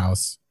sweets in the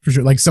house. For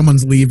sure, like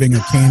someone's leaving a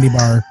candy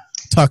bar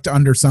tucked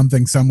under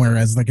something somewhere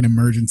as like an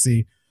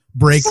emergency.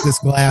 Break this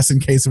glass in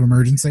case of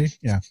emergency.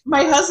 Yeah.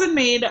 My husband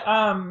made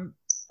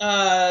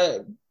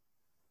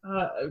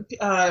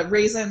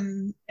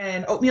raisin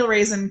and oatmeal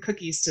raisin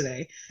cookies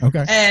today.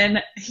 Okay.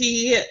 And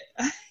he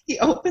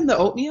opened the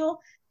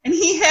oatmeal and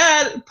he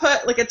had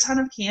put a ton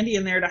of candy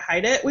in there to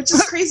hide it, which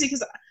is crazy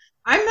because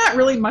I'm not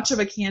really much of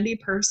a candy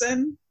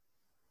person,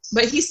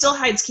 but he still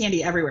hides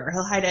candy everywhere.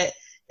 He'll hide it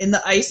in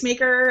the ice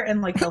maker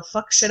and he'll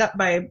fuck shit up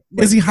by.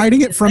 Is he hiding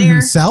it from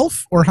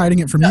himself or hiding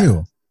it from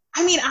you?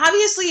 I mean,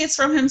 obviously it's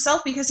from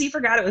himself because he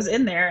forgot it was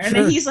in there. And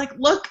then he's like,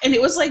 look, and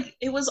it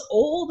was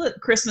old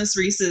Christmas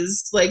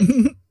Reese's,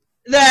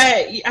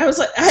 that I was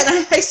like,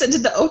 and I said,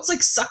 did the oats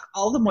suck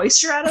all the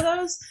moisture out of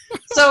those?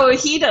 So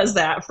he does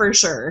that for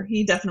sure.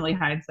 He definitely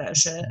hides that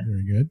shit.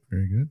 Very good.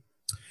 Very good.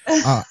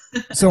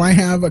 So I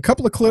have a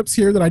couple of clips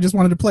here that I just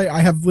wanted to play. I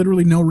have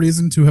literally no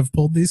reason to have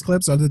pulled these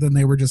clips other than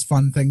they were just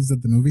fun things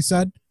that the movie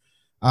said.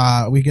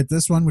 We get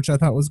this one, which I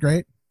thought was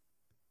great.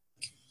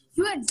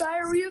 You had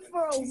diarrhea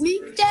for a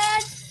week,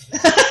 Dad?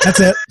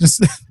 That's it.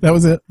 That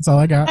was it. That's all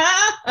I got.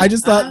 I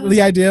just thought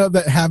the idea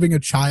that having a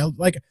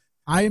child,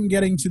 I am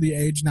getting to the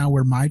age now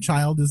where my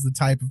child is the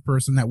type of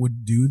person that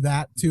would do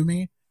that to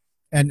me.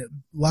 And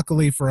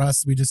luckily for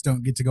us, we just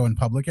don't get to go in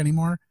public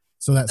anymore.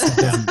 So that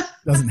stuff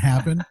doesn't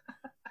happen.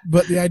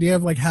 But the idea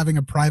of having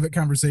a private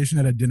conversation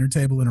at a dinner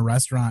table in a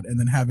restaurant and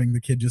then having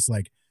the kid just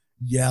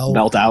yell,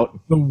 melt out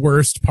the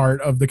worst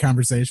part of the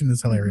conversation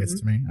is hilarious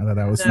to me. I thought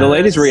that was the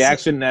lady's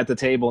reaction at the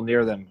table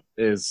near them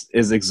is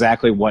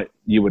exactly what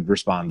you would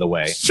respond the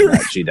way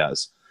that she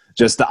does.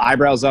 Just the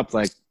eyebrows up,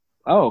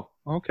 oh,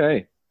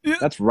 okay,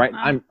 that's right.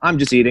 I'm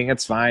just eating.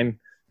 It's fine.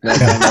 I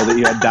know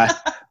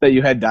that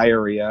you had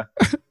diarrhea.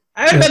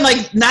 I would have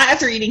been not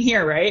after eating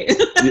here, right?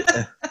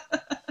 Yeah.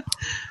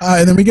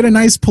 And then we get a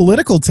nice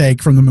political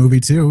take from the movie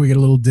too. We get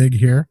a little dig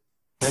here.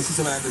 Next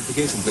some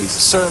identification, please.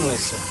 Certainly,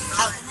 sir.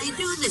 How can they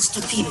do this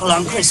to people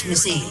on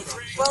Christmas Eve?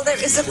 Well,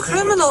 there is a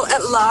criminal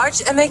at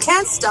large, and they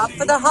can't stop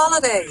for the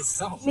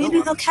holidays.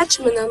 Maybe they'll catch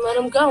him and then let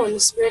him go in the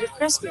spirit of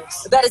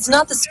Christmas. That is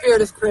not the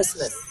spirit of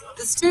Christmas.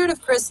 The spirit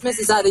of Christmas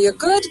is either you're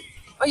good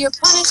or you're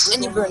punished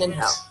and you burn in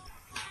hell.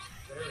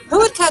 Who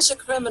would catch a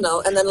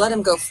criminal and then let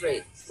him go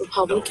free?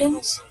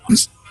 Republicans?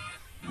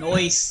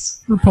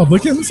 Nice.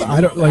 Republicans?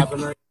 I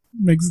don't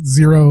makes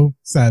zero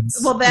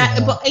sense. Well,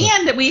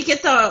 and we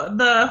get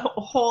the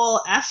whole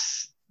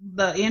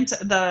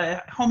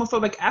the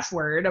homophobic F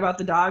word about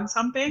the dogs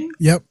humping.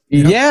 Yep.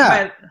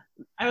 Yeah. But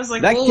I was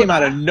like, that came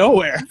out of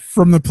nowhere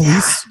from the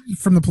police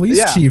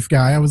chief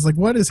guy. I was like,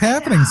 what is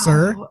happening,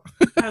 sir?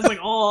 I was like,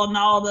 oh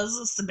no, this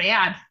is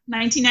bad.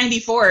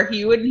 1994.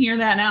 You wouldn't hear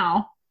that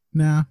now.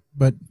 Nah,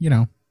 but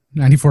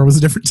 94 was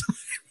a different time.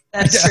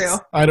 That's true.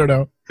 I don't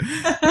know.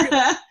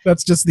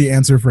 That's just the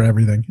answer for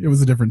everything. It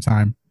was a different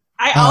time.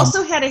 I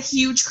also had a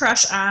huge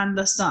crush on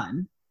the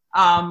son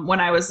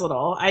when I was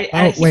little.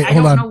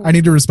 Hold on. I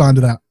need to respond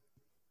to that.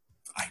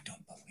 I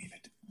don't believe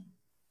it.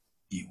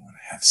 You want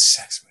to have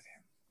sex with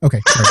him. Okay.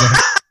 Sorry,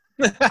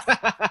 go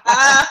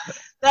ahead.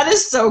 That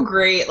is so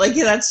great.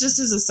 That's just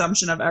his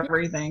assumption of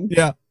everything.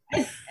 Yeah.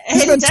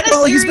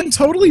 He's been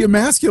totally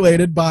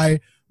emasculated by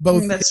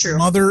both his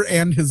mother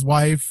and his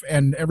wife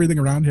and everything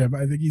around him.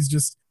 I think he's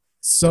just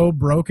so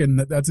broken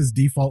that's his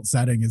default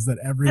setting is that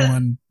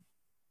everyone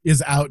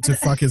is out to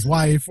fuck his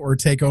wife or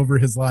take over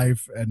his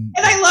life. And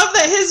I love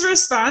that his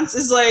response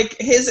is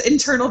his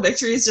internal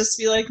victory is just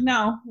to be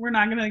no, we're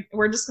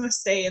just going to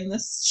stay in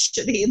this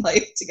shitty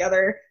life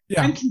together.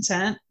 Yeah. I'm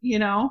content,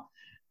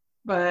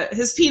 but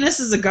his penis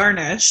is a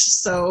garnish.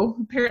 So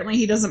apparently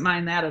he doesn't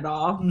mind that at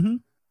all. Mm-hmm.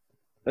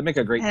 That'd make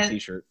a great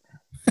t-shirt.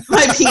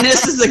 My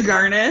penis is a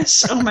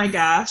garnish. Oh my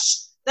gosh.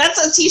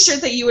 That's a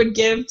t-shirt that you would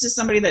give to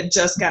somebody that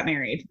just got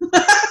married.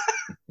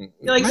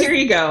 You're like, here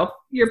you go.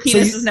 Your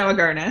penis is now a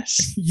garnish.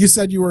 You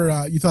said you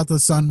were you thought the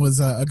son was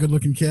a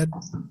good-looking kid?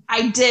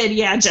 I did,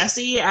 yeah,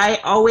 Jesse. I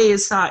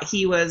always thought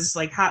he was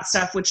like hot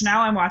stuff, which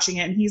now I'm watching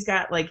it and he's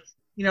got like,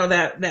 you know,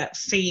 that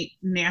faint,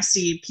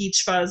 nasty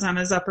peach fuzz on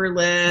his upper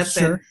lip.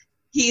 Sure. And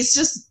he's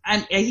just,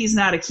 he's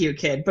not a cute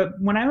kid. But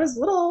when I was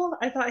little,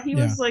 I thought he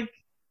was like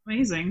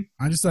amazing.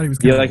 I just thought he was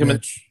kind of like him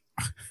in,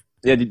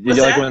 did you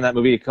like him in that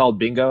movie called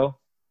Bingo?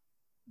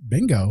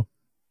 Bingo?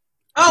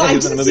 Oh, I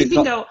didn't see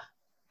Bingo.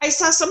 I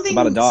saw something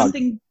about a dog.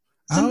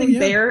 Something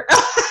bear.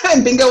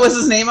 And Bingo was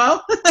his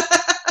name-o.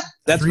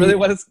 That's really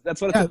what it's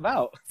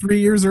about. 3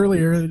 years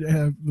earlier,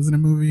 it was in a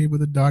movie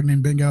with a dog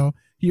named Bingo.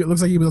 It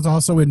looks like he was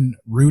also in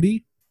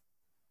Rudy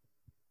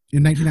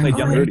in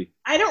 1993. Rudy.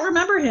 I don't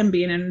remember him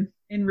being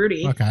in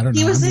Rudy. Okay, I don't know.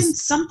 He was in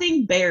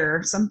something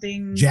bear,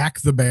 something. Jack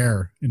the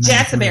Bear.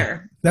 Jack the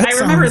Bear. That I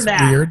remember sounds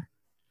that. Weird.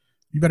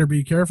 You better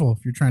be careful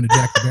if you're trying to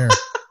Jack the Bear.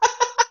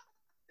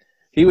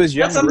 He was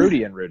young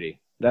Rudy in Rudy.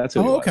 That's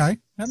who he was. Okay.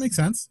 That makes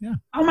sense. Yeah.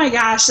 Oh my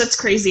gosh, that's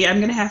crazy. I'm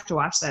gonna have to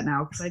watch that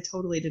now because I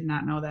totally did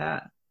not know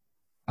that.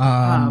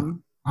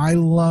 I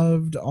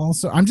loved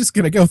also. I'm just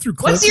gonna go through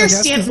clips.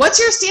 What's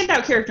your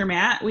standout character,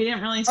 Matt? We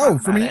didn't really talk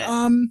about for me,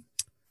 it.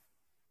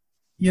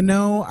 You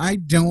know, I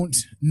don't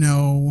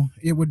know.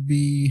 It would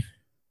be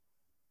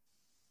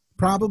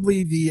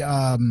probably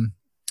the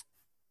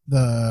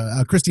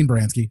Christine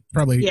Baranski,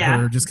 probably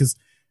her, just because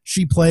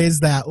she plays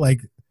that,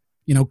 like,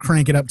 you know,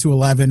 crank it up to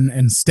 11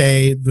 and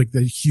stay like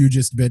the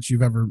hugest bitch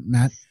you've ever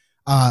met.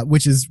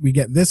 Which is, we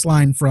get this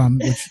line from,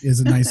 which is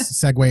a nice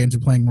segue into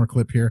playing more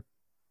clip here.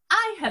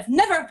 I have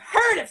never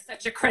heard of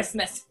such a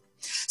Christmas.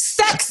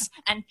 Sex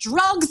and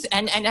drugs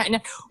and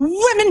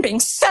women being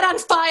set on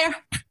fire.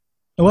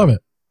 I love it.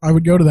 I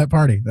would go to that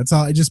party. That's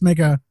all. I just make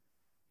a,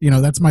 you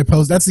know, that's my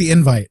post. That's the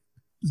invite.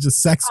 It's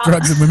just sex,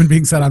 drugs, and women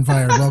being set on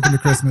fire. Welcome to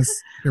Christmas.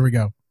 Here we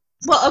go.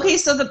 Well, okay,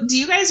 so do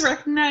you guys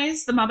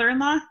recognize the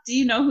mother-in-law? Do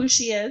you know who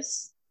she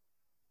is?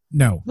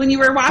 No. When you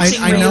were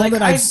watching, I know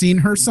that I've seen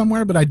her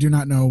somewhere, but I do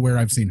not know where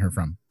I've seen her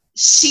from.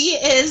 She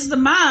is the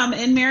mom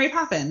in Mary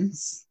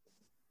Poppins.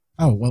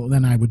 Oh, well,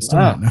 then I would still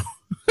not know.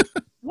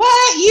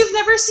 What? You've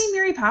never seen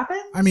Mary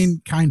Poppins? I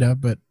mean, kind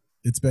of, but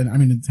it's been, I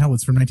mean, it's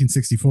from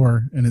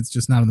 1964, and it's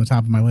just not on the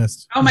top of my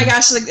list. Oh my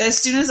gosh, like, as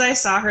soon as I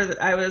saw her,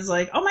 I was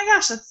like, oh my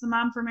gosh, that's the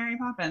mom for Mary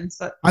Poppins.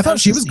 But I thought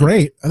she was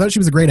great. I thought she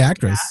was a great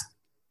actress.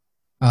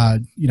 Yeah.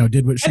 You know,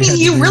 did what she had to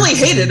you do. really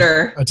hated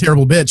her. A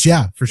terrible bitch,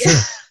 yeah, for sure.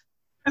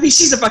 I mean,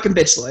 she's a fucking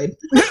bitch, Lloyd.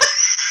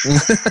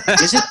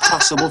 Is it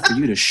possible for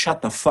you to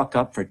shut the fuck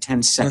up for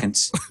 10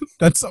 seconds?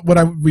 That's what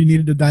we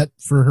needed that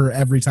for her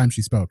every time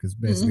she spoke is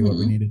basically what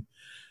we needed.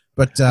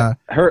 But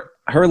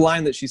her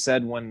line that she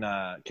said when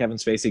Kevin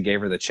Spacey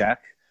gave her the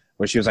check,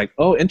 where she was like,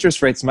 "Oh,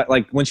 interest rates,"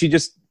 like when she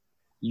just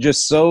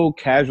so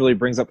casually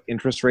brings up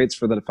interest rates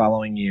for the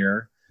following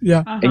year.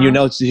 Yeah, and you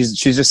know she's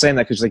just saying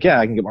that because she's like, "Yeah,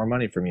 I can get more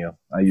money from you.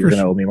 You're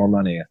gonna owe me more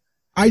money."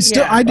 I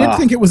did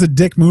think it was a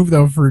dick move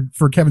though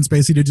for Kevin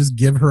Spacey to just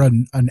give her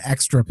an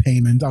extra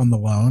payment on the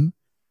loan.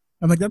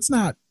 I'm like, that's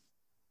not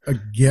a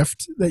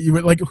gift that you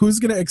would like. Who's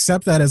gonna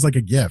accept that as like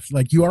a gift?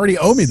 Like, you already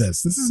owe me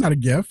this. This is not a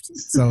gift.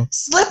 So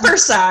slipper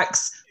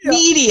socks,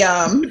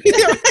 medium.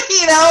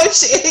 You know,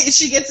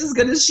 she gets as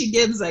good as she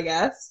gives, I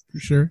guess. For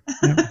sure.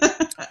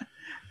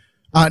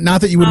 Yeah.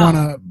 Not that you would want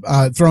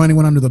to throw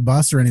anyone under the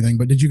bus or anything,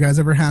 but did you guys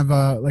ever have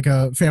like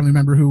a family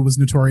member who was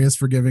notorious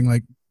for giving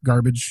like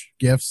garbage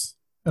gifts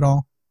at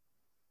all?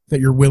 That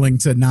you're willing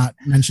to not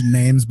mention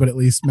names, but at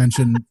least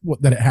mention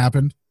that it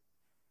happened.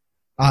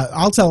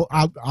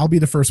 I'll be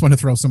the first one to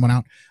throw someone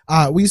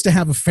out. We used to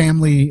have a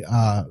family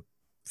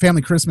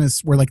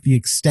Christmas where like the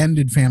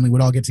extended family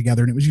would all get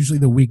together, and it was usually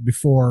the week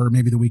before or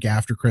maybe the week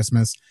after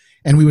Christmas,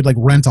 and we would like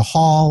rent a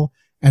hall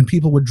and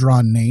people would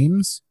draw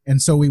names,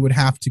 and so we would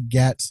have to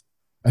get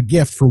a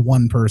gift for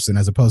one person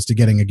as opposed to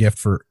getting a gift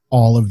for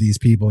all of these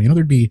people. You know,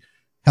 there'd be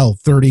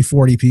 30,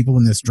 40 people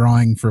in this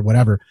drawing for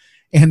whatever,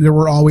 and there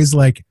were always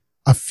like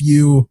a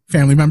few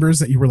family members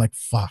that you were like,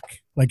 fuck,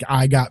 like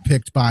I got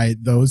picked by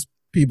those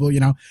people, you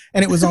know.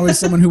 And it was always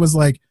someone who was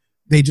like,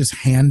 they just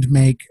hand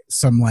make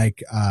some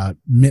like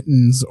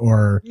mittens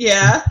or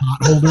pot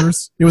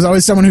holders. It was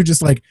always someone who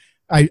just like,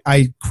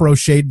 I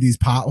crocheted these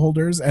pot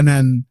holders, and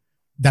then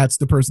that's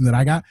the person that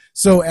I got.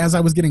 So as I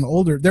was getting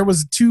older, there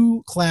was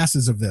two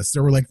classes of this.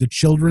 There were like the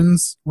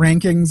children's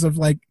rankings of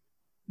like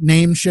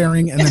name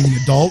sharing, and then the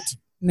adult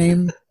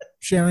name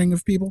sharing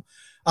of people.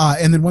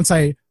 And then once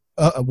I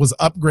was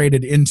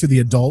upgraded into the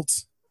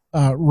adult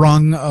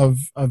rung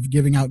of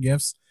giving out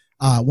gifts,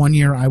 one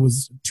year I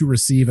was to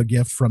receive a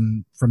gift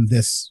from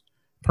this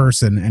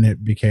person, and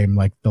it became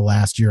like the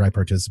last year I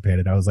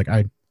participated. I was like,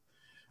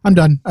 I'm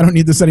done. I don't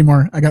need this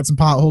anymore. I got some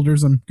pot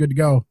holders. I'm good to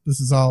go.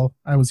 This is all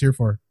I was here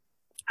for.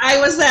 I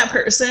was that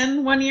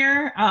person one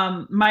year.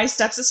 My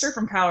stepsister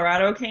from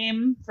Colorado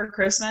came for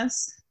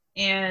Christmas,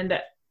 and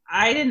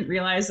I didn't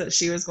realize that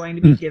she was going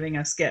to be giving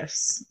us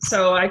gifts.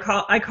 So I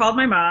called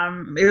my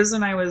mom. It was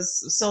when I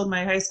was still with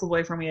my high school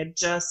boyfriend.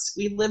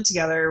 We lived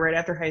together right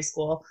after high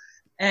school.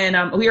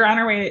 And we were on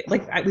our way,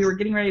 we were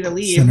getting ready to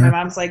leave. Sinner. My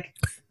mom's like,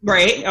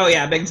 right? Oh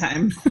yeah, big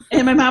time.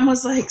 And my mom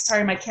was like,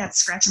 sorry, my cat's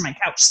scratching my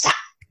couch. Stop.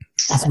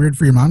 That's weird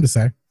for your mom to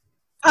say.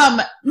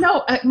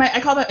 No,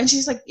 I called her and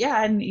she's like,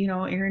 yeah, and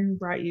Aaron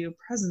brought you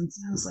presents.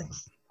 And I was like,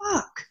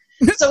 fuck.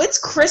 So it's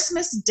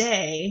Christmas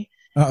Day.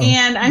 Uh-oh.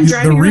 And I'm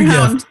driving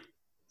around.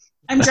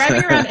 I'm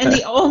driving around, and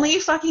the only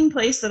fucking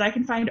place that I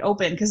can find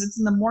open, because it's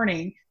in the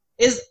morning,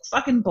 is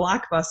fucking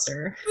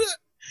Blockbuster.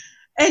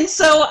 And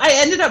so I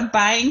ended up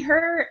buying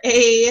her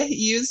a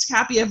used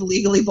copy of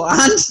Legally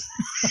Blonde.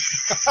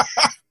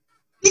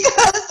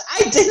 Because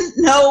I didn't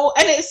know,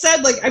 and it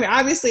said,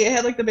 obviously it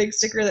had, the big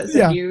sticker that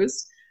said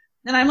used.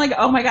 And I'm like,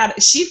 oh my God,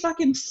 she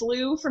fucking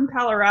flew from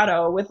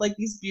Colorado with,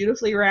 these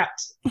beautifully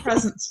wrapped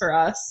presents for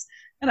us.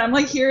 And I'm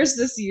like, here's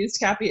this used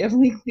copy of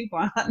Legally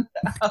Blonde.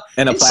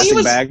 In a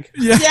plastic bag?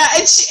 Yeah,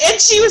 and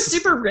she was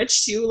super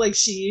rich, too.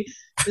 She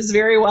was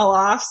very well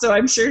off. So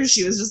I'm sure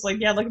she was just like,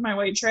 yeah, look at my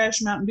white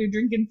trash Mountain Dew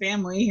drinking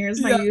family.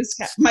 Here's my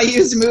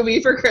used movie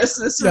for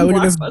Christmas from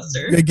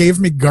Blockbuster. They gave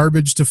me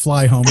garbage to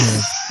fly home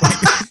with.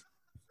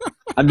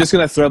 I'm just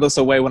going to throw this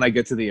away when I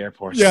get to the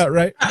airport. Yeah,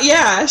 right.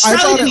 Yeah, she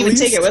probably didn't even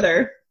take it with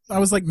her. I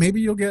was like,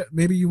 maybe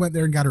you went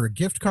there and got her a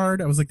gift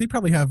card. I was like, they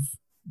probably have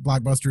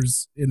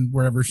Blockbusters in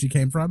wherever she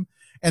came from.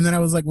 And then I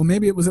was like, well,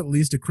 maybe it was at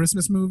least a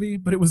Christmas movie,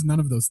 but it was none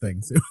of those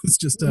things. It was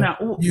just a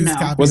used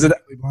copy. Was that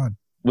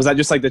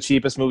just the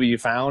cheapest movie you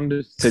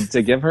found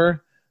to give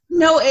her?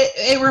 No,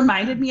 it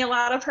reminded me a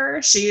lot of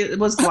her. She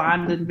was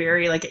blonde and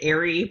very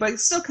airy, but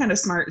still kind of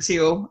smart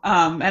too.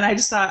 And I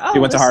just thought, oh,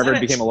 you went to Harvard,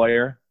 became a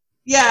lawyer.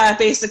 Yeah,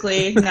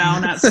 basically. No,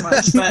 not so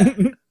much, but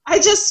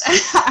I'm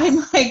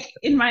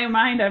in my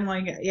mind, I'm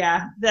like,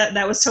 yeah,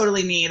 that was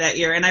totally me that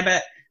year, and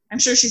I'm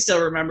sure she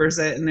still remembers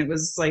it, and it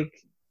was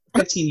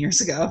 15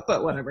 years ago,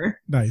 but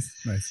whatever. Nice.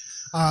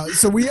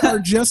 So we are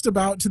just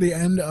about to the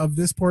end of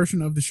this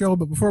portion of the show,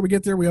 but before we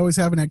get there, we always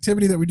have an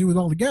activity that we do with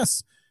all the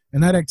guests,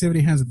 and that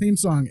activity has a theme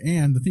song,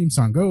 and the theme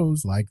song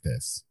goes like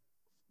this.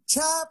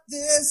 Chop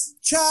this,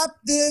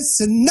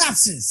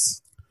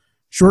 synopsis.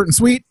 Short and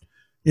sweet.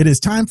 It is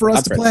time for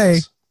us to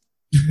play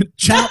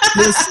Chop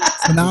This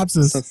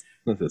Synopsis.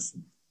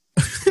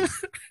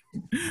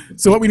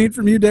 So what we need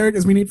from you, Derek,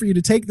 is we need for you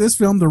to take this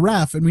film, The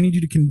Ref, and we need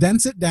you to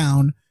condense it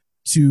down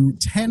to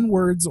 10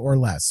 words or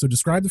less. So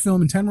describe the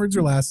film in 10 words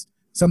or less,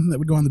 something that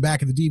would go on the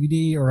back of the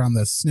DVD or on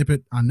the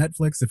snippet on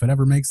Netflix, if it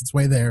ever makes its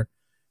way there,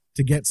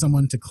 to get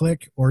someone to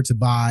click or to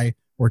buy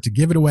or to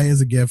give it away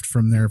as a gift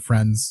from their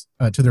friends,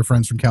 to their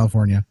friends from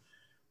California.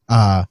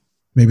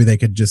 Maybe they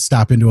could just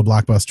stop into a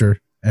Blockbuster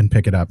and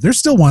pick it up. There's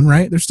still one,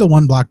 right? There's still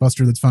one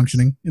Blockbuster that's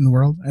functioning in the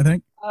world, I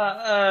think.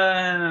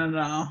 I don't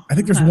know. I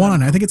think there's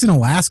one. I think it's in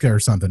Alaska or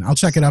something. I'll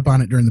check it up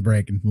on it during the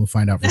break and we'll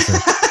find out for sure.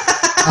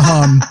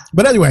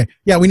 But anyway,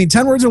 yeah, we need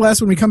 10 words or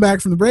less when we come back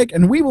from the break,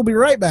 and we will be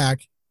right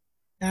back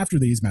after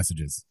these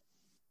messages.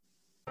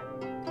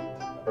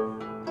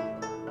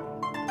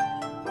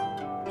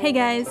 Hey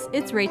guys,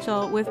 it's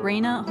Rachel with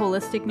Reina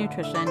Holistic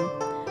Nutrition.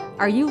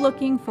 Are you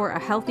looking for a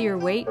healthier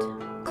weight,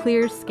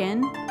 clear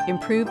skin,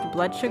 improved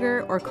blood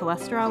sugar or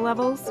cholesterol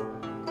levels?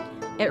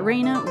 At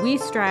Reina, we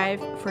strive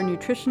for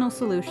nutritional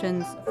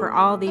solutions for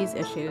all these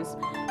issues,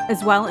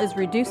 as well as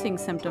reducing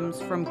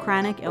symptoms from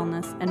chronic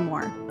illness and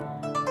more.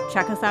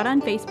 Check us out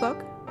on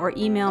Facebook or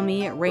email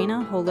me at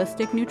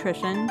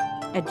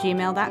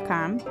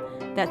reinaholisticnutrition@gmail.com.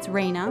 That's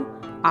Reina,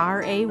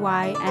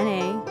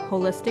 RAYNA,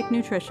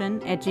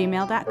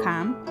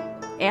 holisticnutrition@gmail.com.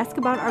 Ask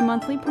about our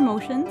monthly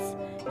promotions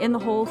in the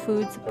Whole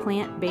Foods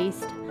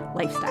plant-based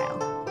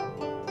lifestyle.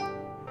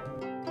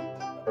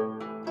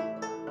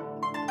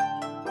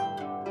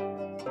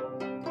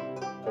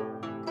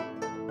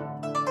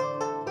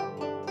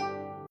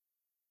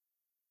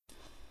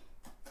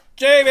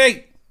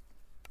 Jamie,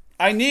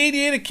 I need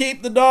you to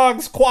keep the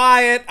dogs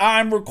quiet.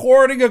 I'm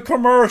recording a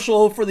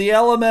commercial for the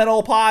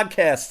Elemental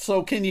podcast,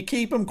 so can you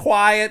keep them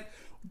quiet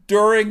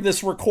during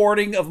this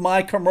recording of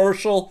my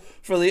commercial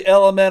for the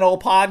Elemental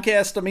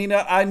podcast? I mean,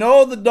 I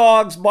know the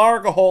dogs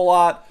bark a whole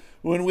lot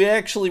when we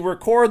actually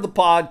record the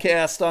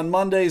podcast on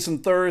Mondays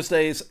and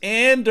Thursdays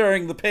and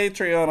during the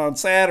Patreon on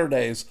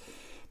Saturdays.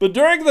 But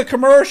during the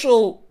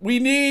commercial, we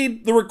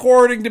need the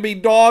recording to be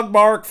dog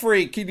bark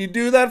free. Can you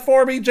do that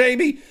for me,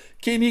 Jamie?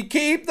 Can you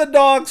keep the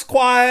dogs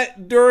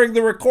quiet during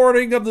the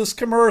recording of this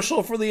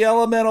commercial for the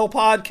Elemental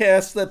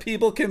podcast that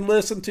people can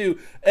listen to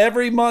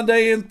every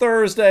Monday and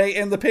Thursday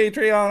and the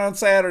Patreon on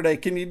Saturday?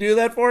 Can you do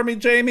that for me,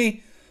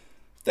 Jamie?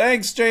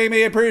 Thanks,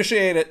 Jamie. I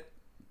appreciate it.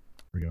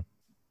 Here we go.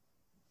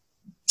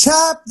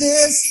 Chop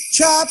this,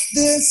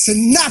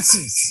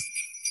 synopsis.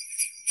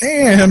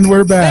 And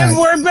we're back.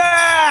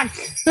 I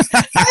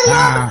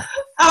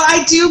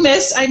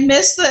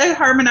miss the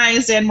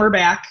harmonized and we're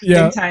back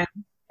big time.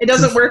 It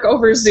doesn't work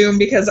over Zoom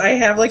because I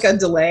have a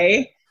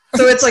delay.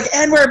 So it's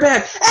and we're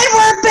back. And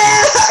we're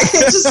back.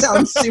 It just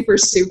sounds super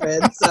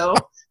stupid. So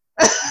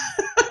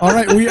All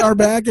right, we are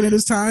back, and it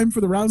is time for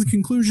the rousing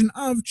conclusion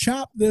of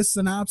Chop This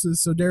Synopsis.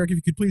 So, Derek, if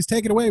you could please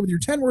take it away with your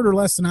 10-word or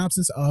less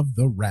synopsis of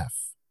The Ref.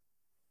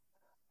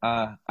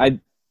 I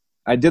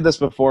did this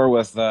before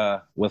with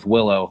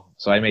Willow,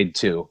 so I made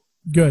 2.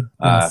 Good.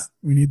 Yes,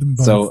 we need them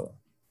both.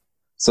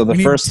 So the we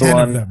need first 10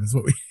 one of them is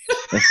what we.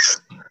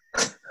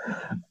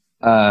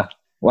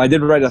 Well, I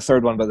did write a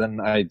third one, but then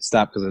I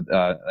stopped because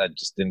it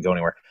just didn't go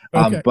anywhere.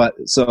 Okay. But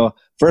so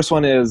first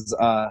one is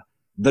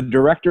the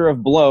director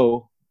of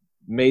Blow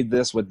made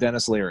this with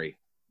Dennis Leary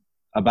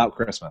about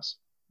Christmas.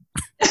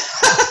 All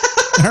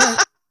right.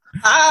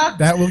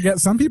 That will get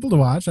some people to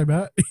watch, I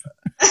bet.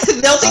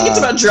 They'll think it's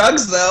about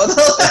drugs, though.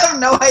 They'll have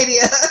no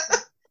idea.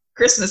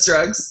 Christmas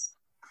drugs.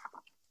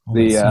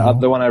 The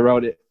other one I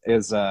wrote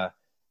is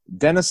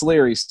Dennis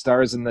Leary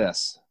stars in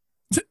this.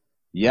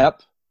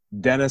 Yep,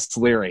 Dennis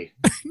Leary.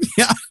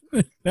 Yeah.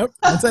 Yep,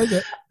 I'll take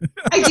it.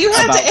 I do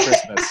have about to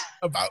Christmas.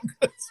 About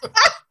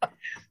Christmas.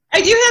 I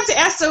do have to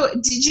ask, so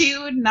did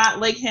you not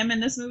like him in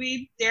this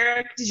movie,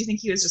 Derek? Did you think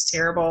he was just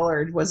terrible,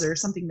 or was there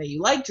something that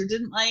you liked or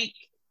didn't like?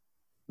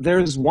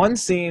 There's one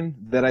scene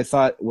that I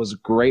thought was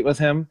great with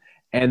him,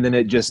 and then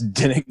it just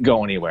didn't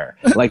go anywhere.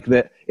 Like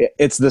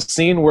it's the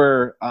scene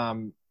where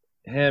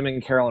him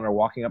and Carolyn are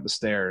walking up the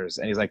stairs,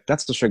 and he's like,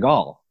 "That's the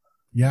Chagall."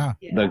 Yeah.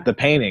 The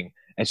painting.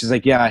 And she's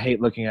like, yeah, I hate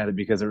looking at it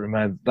because it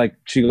reminds, like,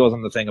 she goes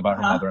on the thing about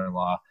her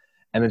mother-in-law.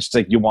 And then she's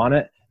like, you want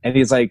it? And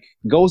he's like,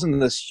 goes into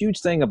this huge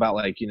thing about,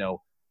 like, you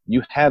know,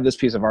 you have this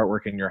piece of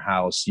artwork in your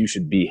house. You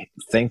should be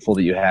thankful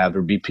that you have.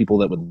 There'd be people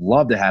that would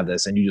love to have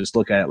this. And you just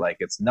look at it like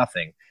it's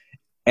nothing.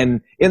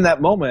 And in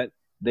that moment,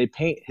 they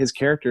paint his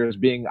character as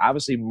being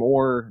obviously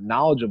more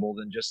knowledgeable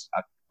than just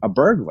a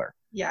burglar.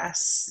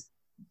 Yes.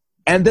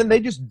 And then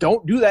they just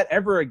don't do that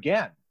ever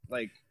again.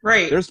 Like,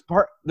 right. There's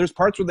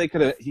parts where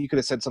he could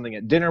have said something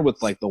at dinner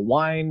with, like, the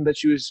wine that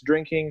she was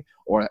drinking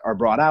or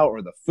brought out,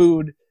 or the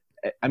food.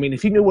 I mean,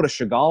 if he knew what a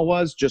Chagall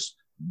was just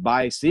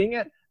by seeing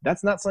it,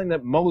 that's not something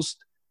that most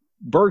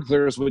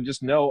burglars would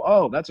just know.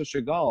 Oh, that's a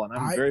Chagall, and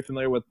I'm very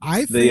familiar with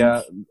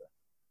and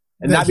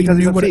not because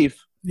he's a thief.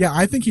 Yeah,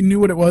 I think he knew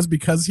what it was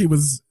because he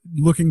was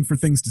looking for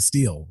things to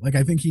steal. Like,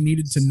 I think he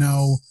needed to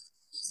know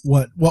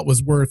what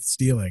was worth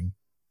stealing.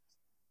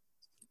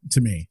 To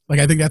me,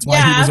 like, I think that's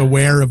why he was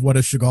aware of what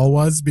a Chagall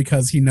was,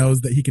 because he knows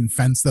that he can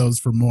fence those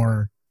for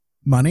more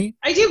money.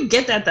 I do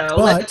get that, though.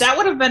 Like, that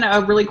would have been a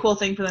really cool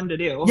thing for them to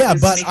do. Yeah,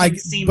 but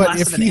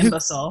less of an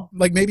imbecile.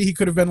 Like, maybe he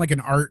could have been like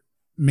an art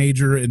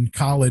major in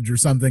college or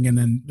something, and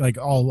then, like,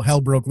 all hell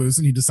broke loose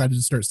and he decided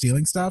to start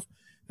stealing stuff.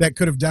 That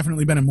could have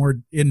definitely been a more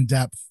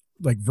in-depth,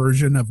 like,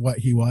 version of what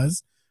he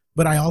was.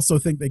 But I also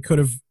think they could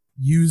have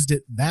used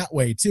it that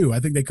way too. I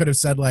think they could have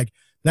said, like,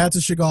 that's a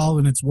Chagall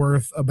and it's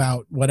worth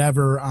about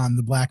whatever on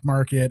the black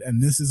market,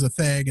 and this is a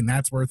thing and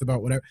that's worth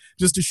about whatever,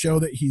 just to show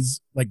that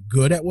he's, like,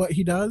 good at what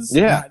he does.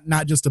 Yeah.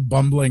 Not just a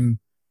bumbling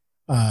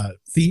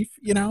thief,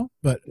 you know?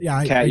 But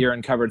yeah. Cat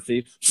urine covered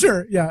thief.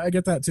 Sure. Yeah, I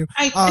get that too.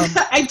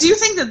 I do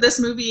think that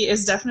this movie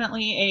is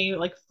definitely a,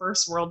 like,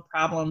 first world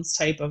problems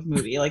type of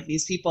movie. Like,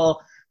 these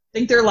people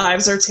think their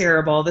lives are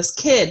terrible. This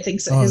kid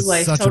thinks that his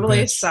life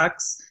totally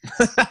sucks.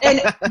 But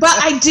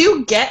I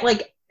do get,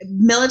 like,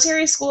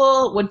 military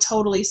school would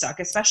totally suck,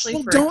 especially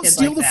for a don't kid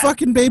steal like the that.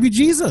 Fucking baby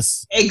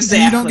Jesus.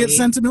 Exactly. You don't get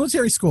sent to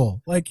military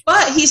school. Like,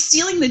 but he's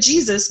stealing the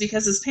Jesus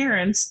because his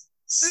parents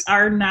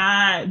are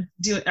not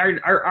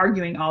are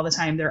arguing all the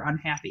time. They're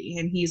unhappy,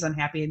 and he's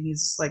unhappy, and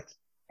he's, like,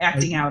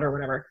 acting out or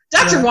whatever.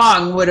 Dr.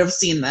 Wong would have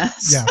seen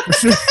this. Yeah, for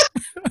sure.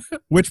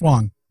 Which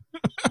Wong?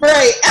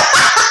 Right.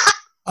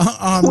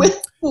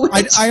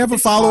 I have a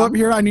follow-up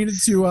here. I needed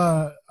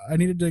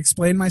to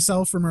explain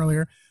myself from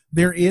earlier.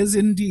 There is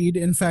indeed,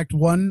 in fact,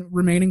 one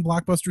remaining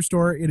Blockbuster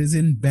store. It is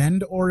in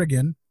Bend,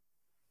 Oregon.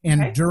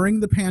 And during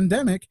the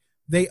pandemic,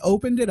 they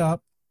opened it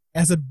up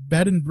as a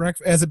bed and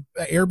breakfast, as an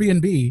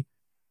Airbnb.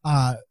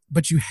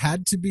 But you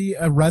had to be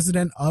a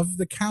resident of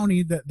the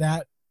county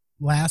that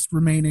last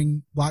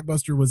remaining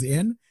Blockbuster was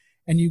in.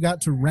 And you got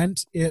to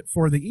rent it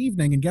for the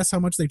evening. And guess how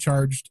much they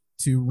charged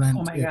to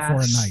rent it for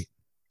a night?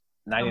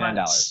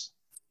 $99.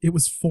 It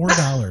was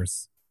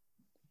 $4.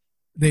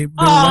 They were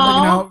renting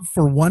it out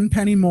for 1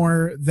 penny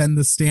more than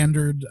the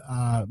standard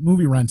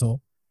movie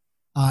rental.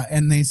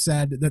 And they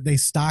said that they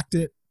stocked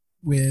it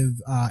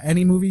with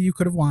any movie you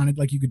could have wanted.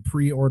 Like, you could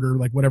pre-order,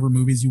 like, whatever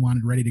movies you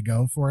wanted ready to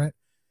go for it.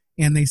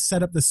 And they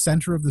set up the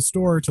center of the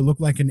store to look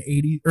like an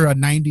 80s or a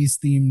 90s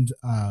themed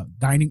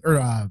dining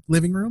or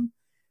living room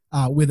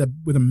with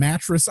a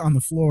mattress on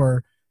the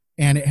floor.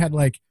 And it had,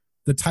 like,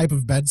 the type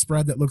of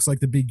bedspread that looks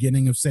like the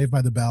beginning of Saved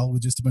by the Bell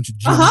with just a bunch of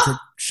geometric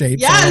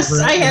shapes. Yes,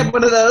 I had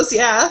one of those.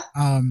 Yeah.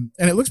 And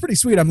it looks pretty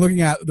sweet. I'm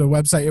looking at the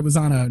website. It was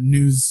on a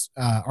news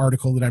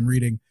article that I'm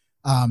reading.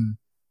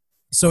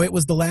 So it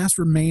was the last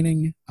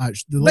remaining. But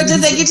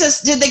did they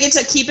get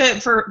to keep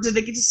it for? Did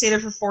they get to stay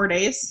there for 4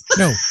 days?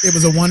 No, it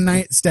was a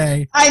 1-night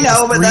stay. I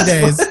know, but 3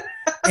 days,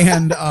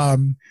 and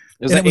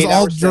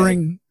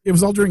it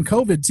was all during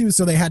COVID too.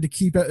 So they had to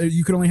keep it.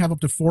 You could only have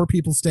up to 4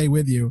 people stay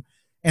with you.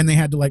 And they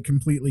had to, like,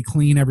 completely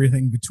clean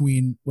everything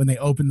between when they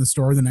opened the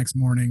store the next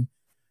morning.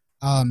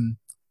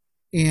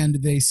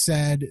 and they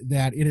said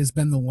that it has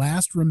been the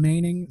last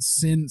remaining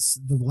since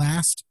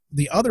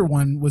the other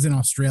one was in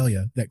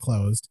Australia that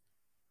closed,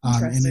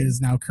 and it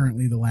is now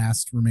currently the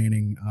last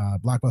remaining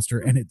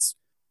blockbuster, and it's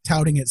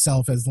touting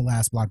itself as the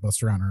last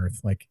blockbuster on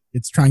Earth. Like,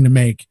 it's trying to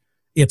make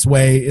its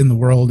way in the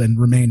world and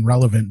remain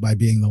relevant by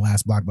being the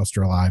last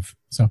blockbuster alive.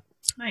 So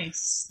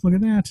nice. Look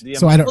at that.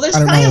 So I don't. Well, there's I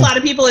don't probably know. a lot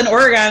of people in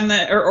Oregon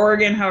or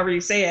Oregon, however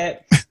you say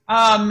it,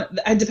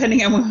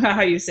 depending on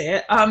how you say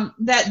it,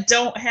 that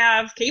don't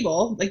have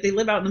cable. Like, they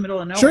live out in the middle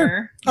of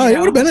nowhere. Sure. It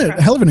would have been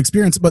a hell of an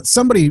experience, but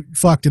somebody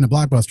fucked in a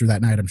blockbuster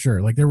that night, I'm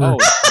sure. Like, there were.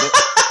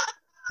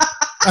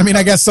 I mean,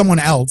 I guess someone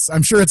else.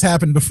 I'm sure it's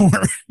happened before.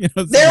 There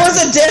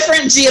was a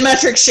different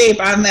geometric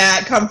shape on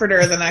that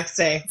comforter the next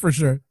day. For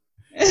sure.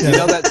 You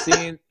know that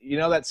scene? You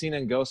know that scene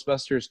in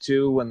Ghostbusters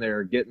 2 when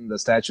they're getting the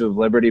Statue of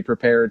Liberty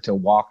prepared to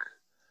walk,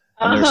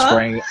 and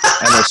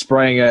they're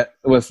spraying it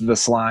with the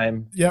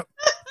slime. Yep.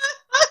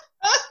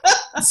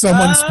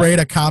 Someone sprayed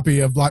a copy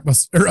of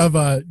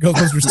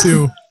Ghostbusters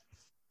 2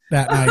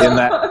 that night. In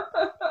that.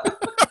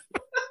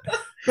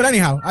 But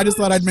anyhow, I just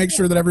thought I'd make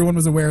sure that everyone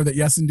was aware that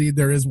yes, indeed,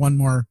 there is one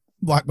more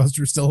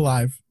blockbuster still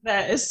alive.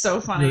 That is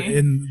so funny.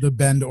 In the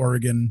Bend,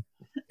 Oregon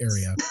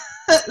area.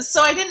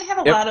 So I didn't have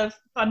a lot of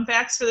fun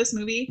facts for this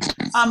movie,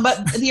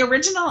 but the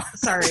original.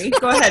 Sorry,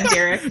 go ahead,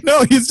 Derek.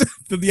 No, he's just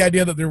the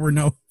idea that there were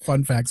no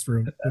fun facts for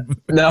him.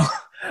 No,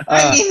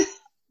 I mean,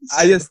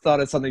 I just thought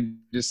it's something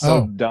just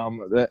so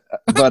dumb.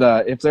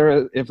 But if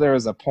there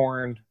was a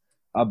porn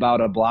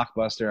about a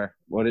blockbuster,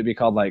 would it be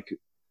called like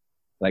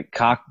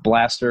Cock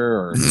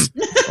Blaster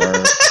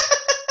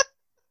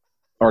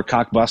or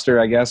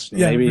Cockbuster? I guess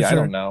maybe for sure. I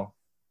don't know.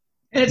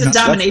 And it's a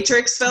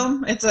dominatrix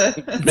film. It's a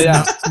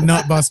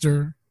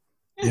Nutbuster.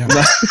 Yeah.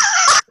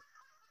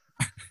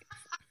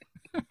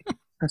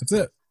 That's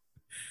it.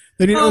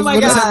 They need, Oh my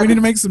God. we need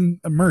to make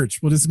some merch.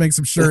 We'll just make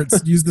some shirts,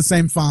 use the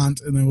same font,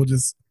 and then we'll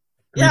just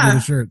redo the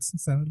shirts.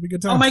 So it'll be a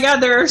good time. Oh my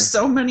God, there are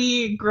so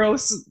many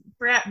gross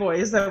frat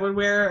boys that would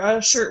wear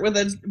a shirt with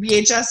a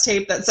VHS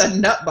tape that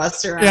said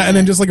Nutbuster on it. Yeah, and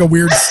then just like a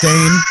weird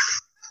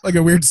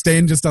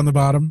stain, just on the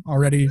bottom,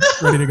 already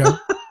ready to go,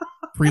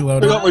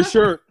 preloaded. Look at my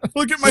shirt.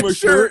 Look at my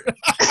shirt.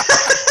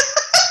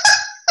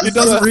 It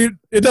doesn't read.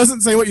 It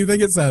doesn't say what you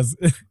think it says.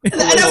 And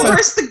of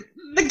course,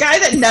 the guy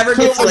that never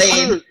gets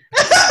laid.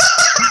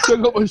 Check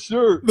out my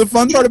shirt. The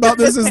fun part about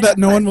this is that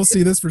no one will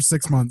see this for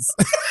 6 months.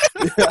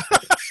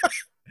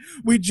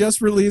 We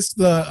just released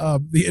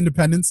the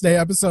Independence Day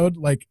episode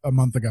like a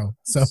month ago.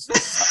 So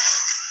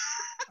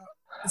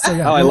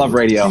yeah, I love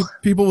radio.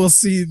 People will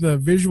see the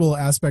visual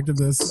aspect of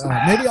this.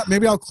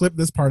 Maybe I'll clip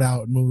this part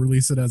out and we'll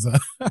release it as a.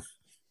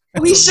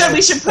 We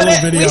should put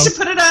it. video. We should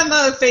put it on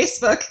the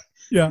Facebook.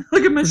 Yeah.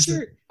 Look at my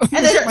shirt.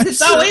 And then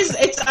it's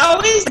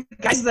always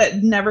guys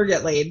that never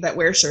get laid that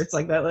wear shirts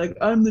like that. Like,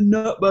 I'm the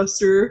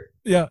Nutbuster.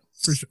 Yeah,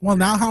 for sure. Well,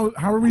 now how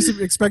are we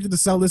expected to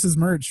sell this as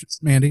merch,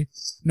 Mandy?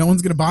 No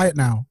one's gonna buy it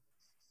now.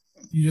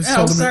 You just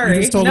told them. Sorry.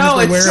 You just told No,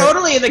 them if they it's wear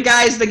totally the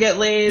guys that get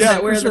laid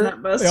that wear the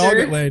Nutbuster. They all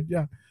get laid.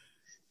 Yeah.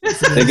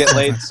 They get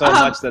laid so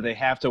much that they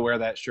have to wear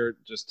that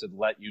shirt just to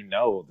let you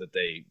know that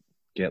they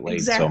get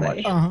laid so much.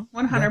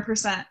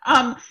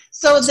 100%.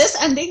 So this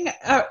ending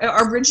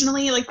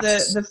originally, like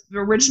the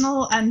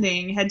original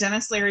ending had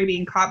Dennis Leary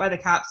being caught by the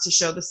cops to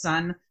show the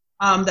son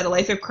that a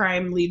life of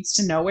crime leads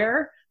to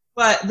nowhere.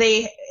 But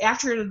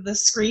after the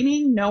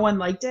screening, no one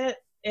liked it.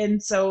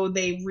 And so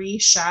they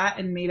reshot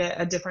and made it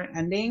a different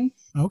ending.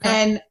 Okay.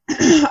 And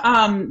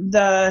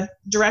the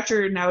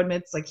director now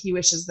admits like he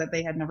wishes that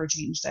they had never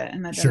changed it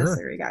and that Dennis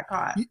Leary got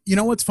caught. You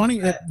know what's funny?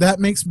 That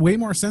makes way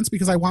more sense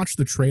because I watched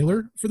the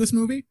trailer for this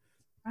movie.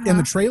 And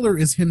the trailer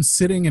is him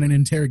sitting in an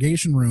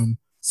interrogation room,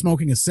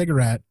 smoking a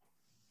cigarette,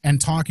 and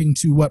talking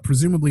to what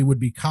presumably would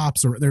be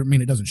cops. Or I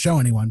mean, it doesn't show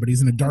anyone, but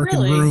he's in a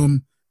darkened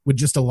room with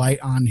just a light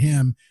on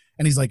him.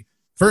 And he's like,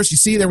 first, you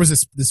see, there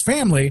was this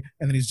family,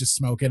 and then he's just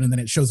smoking, and then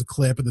it shows a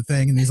clip of the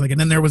thing, and he's like,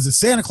 and then there was a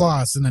Santa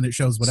Claus, and then it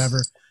shows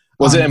whatever.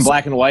 Was it in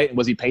black and white?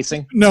 Was he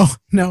pacing? No,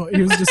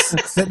 he was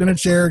just sitting in a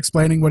chair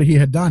explaining what he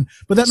had done.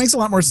 But that makes a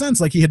lot more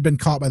sense. Like he had been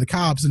caught by the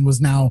cops and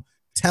was now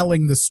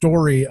telling the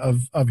story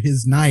of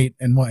his night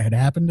and what had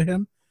happened to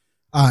him.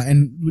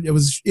 And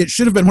it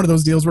should have been one of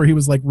those deals where he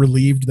was like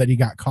relieved that he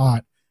got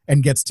caught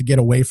and gets to get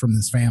away from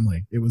this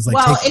family. It was like,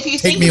 well, if you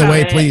take think me about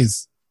away, it,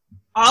 please.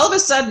 All of a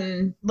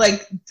sudden,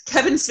 like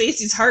Kevin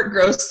Spacey's heart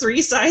grows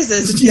 3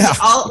 sizes. And he's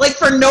all like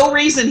for no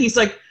reason. He's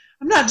like,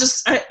 I'm not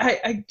just,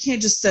 I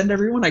can't just send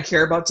everyone I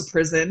care about to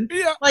prison.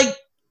 Yeah. Like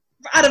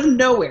out of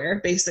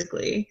nowhere,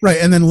 basically. Right.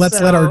 And then let's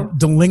let our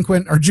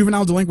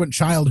juvenile delinquent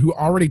child who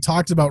already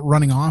talked about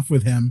running off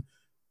with him,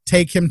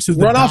 take him to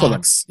the Run off with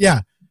docks.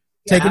 Yeah.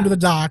 Take him to the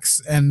docks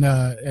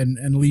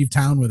and leave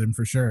town with him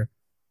for sure.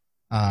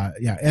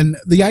 Yeah. And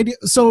the idea,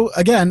 so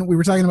again, we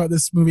were talking about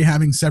this movie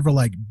having several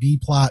like B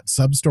plot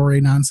sub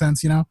story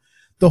nonsense, you know,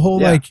 the whole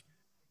like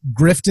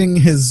grifting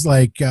his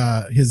like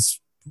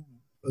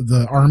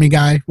the army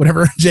guy,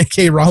 whatever,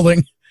 J.K.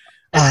 Rowling,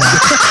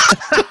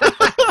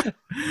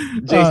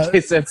 J.K.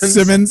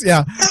 Simmons.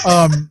 yeah.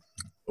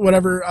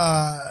 Whatever,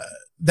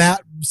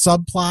 that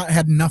subplot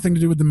had nothing to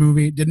do with the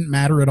movie. It didn't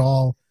matter at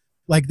all.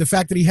 Like the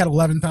fact that he had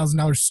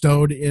 $11,000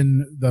 stowed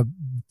in the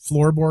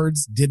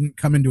floorboards didn't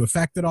come into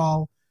effect at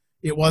all.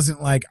 It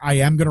wasn't like, I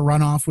am going to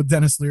run off with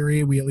Dennis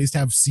Leary. We at least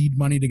have seed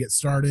money to get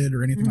started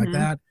or anything like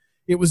that.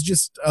 It was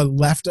just a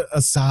left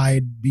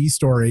aside B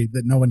story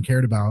that no one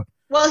cared about.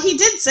 Well, he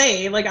did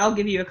say, like, I'll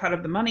give you a cut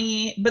of the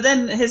money. But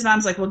then his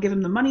mom's like, we'll give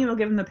him the money. We'll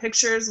give him the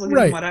pictures. We'll give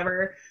him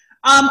whatever.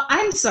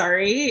 I'm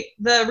sorry.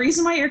 The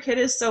reason why your kid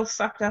is so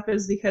fucked up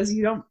is because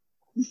you don't,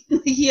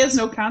 he has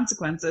no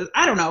consequences.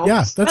 I don't know.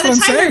 Yeah, that's what I'm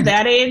saying.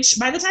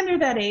 By the time they're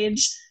that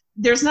age,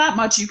 there's not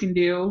much you can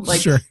do.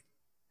 Like, sure.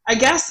 I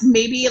guess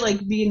maybe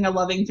like being a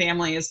loving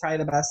family is probably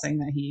the best thing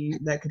that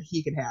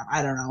he could have.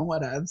 I don't know.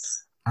 What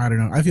else? I don't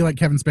know. I feel like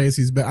Kevin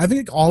Spacey's, but I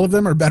think all of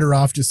them are better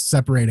off just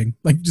separating,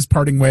 like just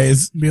parting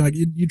ways, being like,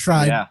 you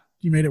tried,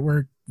 you made it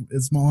work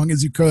as long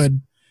as you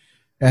could,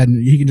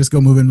 and he can just go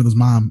move in with his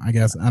mom, I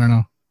guess. I don't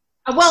know.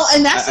 Well,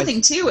 and that's the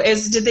thing too,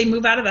 is did they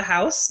move out of the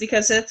house?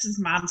 Because it's his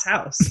mom's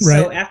house.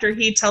 Right. So after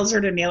he tells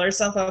her to nail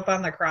herself up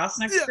on the cross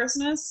next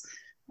Christmas,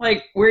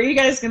 like, where are you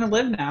guys going to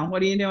live now?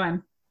 What are you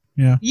doing?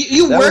 Yeah.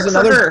 You work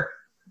for her.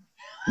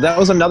 That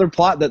was another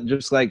plot that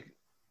just like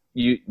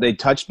they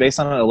touched base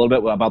on it a little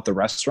bit about the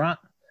restaurant,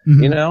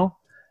 you know,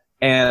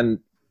 and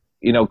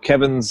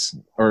Kevin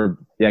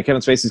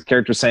Spacey's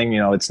character saying,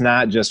 it's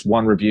not just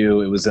one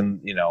review. It was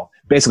in,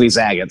 basically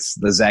Zagat's,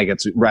 the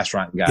Zagat's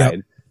restaurant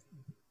guide.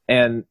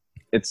 And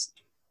it's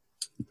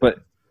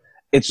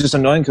just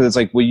annoying because it's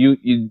like, well,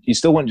 you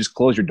still wouldn't just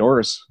close your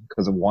doors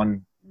because of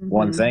one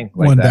thing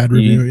like one that. bad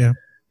review.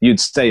 You'd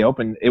stay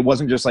open. It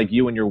wasn't just like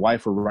you and your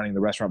wife were running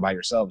the restaurant by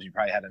yourselves. You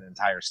probably had an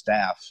entire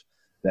staff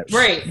that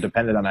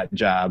depended on that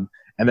job.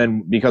 And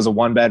then because of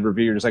one bad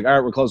review, you're just like, all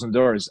right, we're closing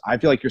doors. I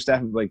feel like your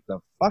staff would be like, the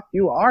fuck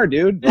you are,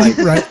 dude. Like,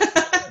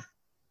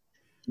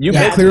 you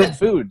made good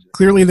food.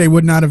 Clearly they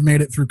would not have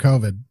made it through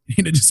COVID.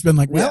 He'd have just been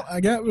like, well,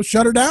 I guess we'll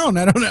shut her down.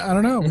 I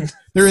don't know.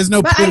 There is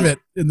no pivot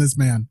in this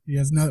man. He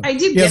has no, I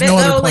do he get has no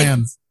it, other though,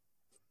 plans.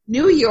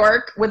 New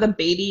York with a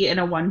baby in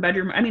a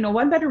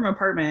one-bedroom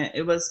apartment,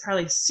 it was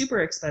probably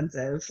super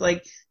expensive.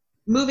 Like,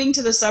 moving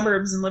to the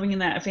suburbs and living in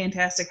that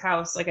fantastic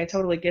house, like, I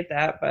totally get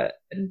that, but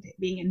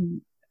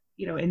being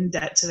in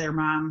debt to their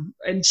mom,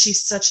 and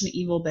she's such an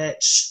evil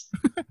bitch.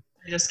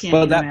 I just can't.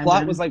 Well, that imagine.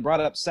 plot was like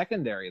brought up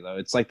secondary though.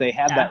 It's like they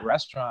had that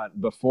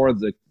restaurant before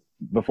the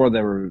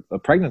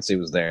pregnancy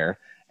was there,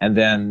 and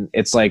then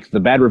it's like the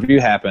bad review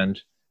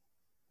happened.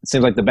 It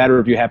seems like the bad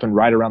review happened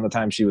right around the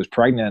time she was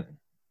pregnant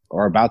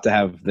or about to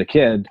have the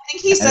kid. I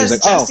think he says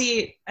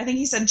Jesse. I think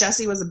he said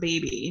Jesse was a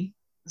baby.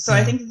 So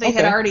I think they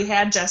had already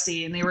had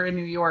Jesse, and they were in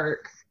New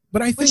York.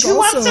 But I think who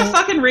wants to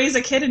fucking raise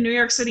a kid in New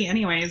York City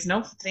anyways?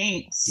 No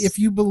thanks. If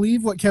you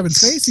believe what Kevin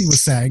Spacey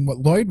was saying, what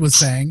Lloyd was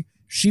saying,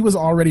 she was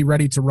already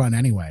ready to run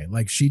anyway.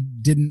 Like, she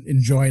didn't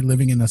enjoy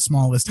living in the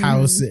smallest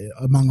house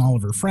among all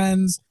of her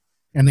friends,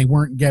 and they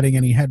weren't getting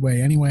any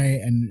headway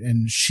anyway.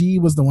 And she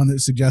was the one that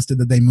suggested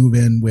that they move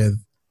in with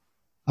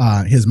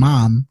his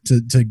mom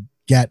to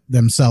get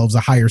themselves a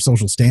higher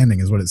social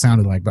standing, is what it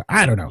sounded like. But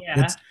I don't know.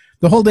 Yeah. It's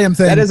the whole damn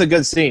thing. That is a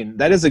good scene.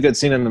 That is a good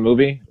scene in the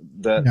movie.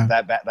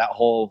 That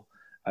whole,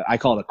 I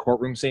call it a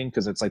courtroom scene,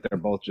 because it's like they're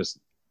both just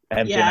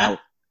emptying out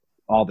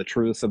all the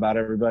truth about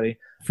everybody.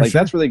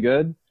 That's really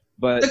good.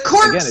 But the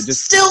corpse again, it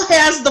just still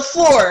has the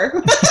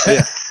floor.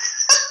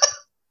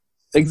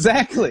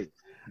 Exactly.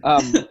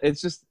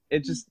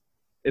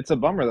 It's a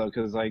bummer though,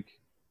 because like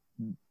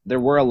there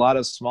were a lot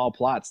of small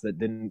plots that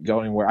didn't go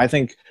anywhere. I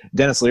think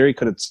Dennis Leary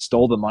could have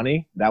stole the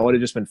money. That would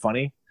have just been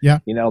funny. Yeah.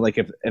 Like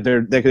if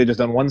they could have just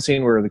done one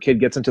scene where the kid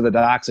gets into the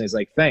docks and he's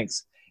like,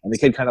 thanks. And the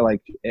kid kind of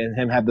like, and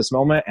him have this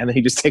moment, and then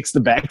he just takes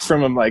the bag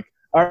from him like,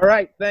 all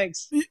right,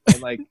 thanks.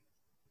 And like,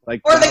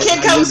 or the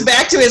kid comes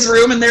back to his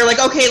room and they're like,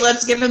 okay,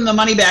 let's give him the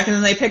money back. And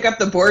then they pick up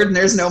the board and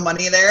there's no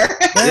money there.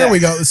 There we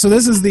go. So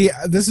this is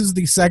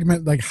the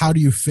segment, like, how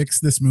do you fix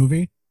this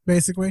movie,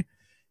 basically?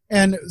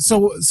 And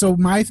so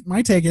my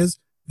take is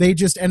they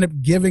just end up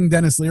giving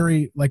Dennis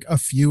Leary like a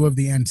few of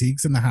the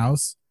antiques in the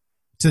house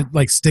to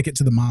like stick it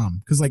to the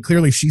mom, because like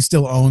clearly she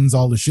still owns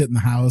all the shit in the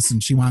house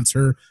and she wants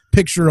her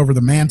picture over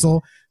the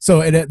mantle. So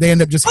they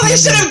end up just. Oh, they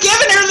should have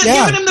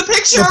given him the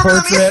picture over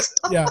the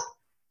mantle. Yeah.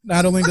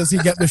 Not only does he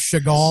get the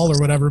Chagall or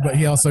whatever, but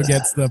he also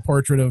gets the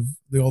portrait of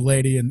the old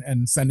lady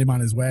and send him on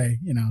his way,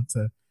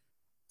 to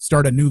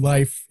start a new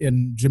life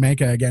in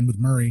Jamaica again with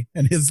Murray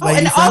and his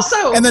lady friend.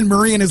 Also, and then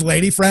Murray and his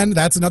lady friend.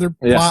 That's another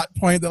plot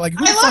point that like,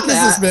 who the fuck is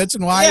this bitch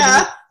and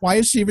why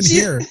is she even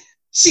here?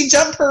 She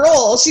jumped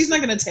parole. She's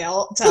not going to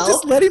tell.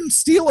 Just let him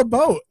steal a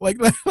boat.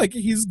 Like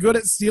he's good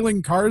at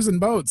stealing cars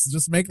and boats.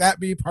 Just make that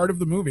be part of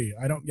the movie.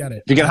 I don't get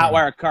it. If you can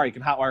hotwire a car, you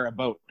can hotwire a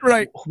boat.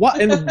 Right. What?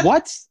 And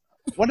what?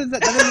 What is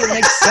that? That doesn't even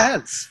make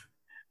sense.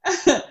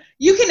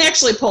 You can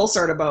actually pull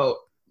start a boat,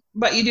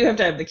 but you do have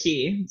to have the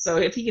key. So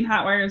if he can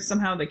hotwire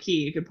somehow the key,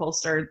 you could pull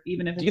start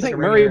even if it's. Do you think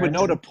Murray would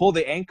know to pull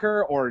the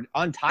anchor or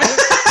untie it?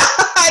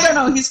 I don't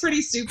know. He's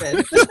pretty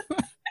stupid.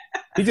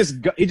 He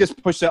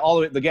just pushed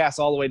the gas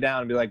all the way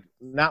down and be like,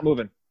 not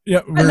moving.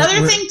 Yeah.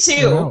 Another thing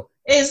too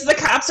is the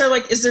cops are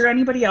like, is there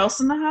anybody else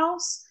in the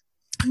house?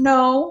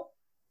 No.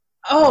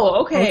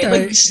 Oh, okay. Okay.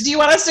 Like, do you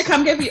want us to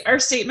come give you our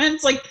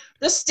statements? Like,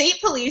 the state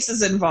police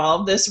is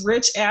involved. This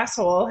rich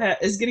asshole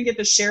is going to get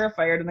the sheriff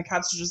fired, and the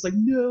cops are just like,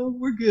 no,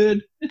 we're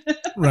good.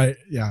 Right.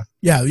 Yeah.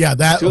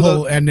 That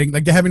whole ending,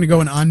 like having to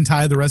go and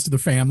untie the rest of the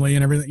family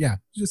and everything. Yeah,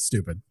 just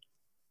stupid.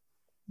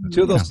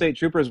 Two of those state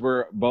troopers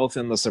were both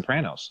in The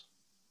Sopranos.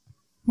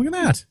 Look at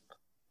that.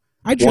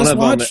 I just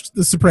watched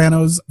The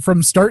Sopranos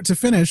from start to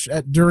finish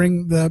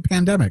during the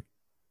pandemic.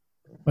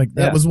 Like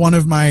that was one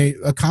of my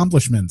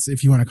accomplishments,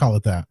 if you want to call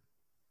it that.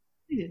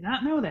 I did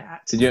not know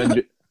that.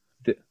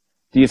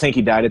 Do you think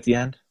he died at the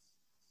end?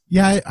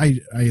 Yeah, I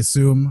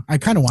assume. I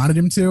kind of wanted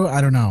him to.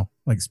 I don't know.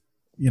 Like,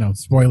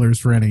 spoilers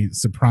for any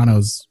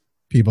Sopranos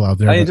people out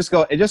there. It just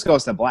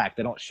goes to black.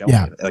 They don't show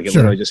it. Like it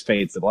literally just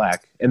fades to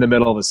black in the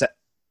middle of the set.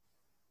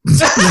 And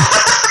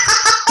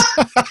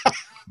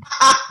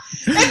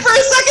for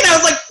a second, I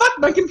was like, "Fuck,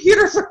 my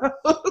computer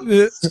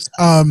froze."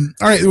 All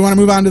right, we want to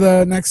move on to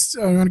the next.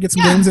 We want to get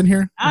some games in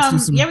here.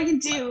 Yeah, we can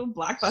do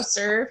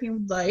Blockbuster if you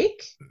would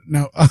like.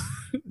 No,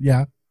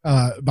 yeah,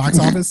 box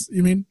office.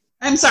 You mean?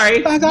 I'm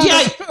sorry.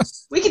 Yeah,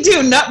 we can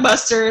do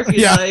Nutbuster if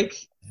you'd like.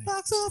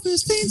 Box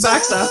office.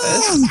 Box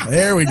office.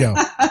 There we go.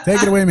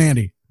 Take it away,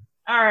 Mandy.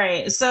 All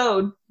right.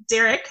 So,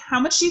 Derek, how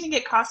much do you think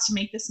it cost to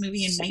make this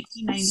movie in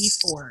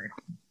 1994?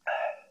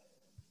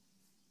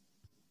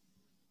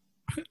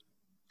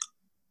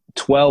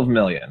 $12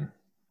 million.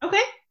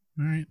 Okay.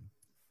 All right.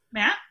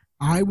 Matt?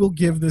 I will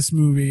give this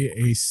movie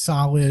a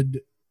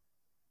solid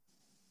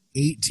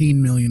 $18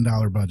 million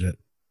budget.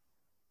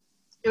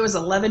 It was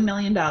 $11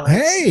 million.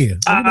 Hey!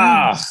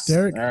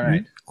 Derek, all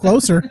right.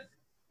 Closer.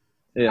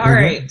 Yeah. All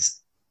right.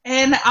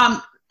 And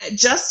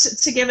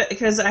just to give it,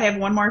 because I have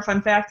one more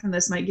fun fact, and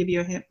this might give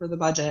you a hint for the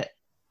budget.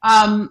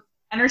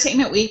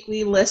 Entertainment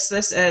Weekly lists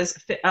this as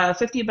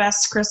 50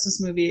 best Christmas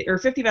movie or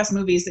 50 best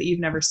movies that you've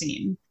never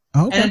seen.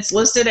 Okay. And it's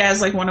listed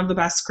as like one of the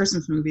best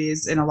Christmas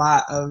movies in a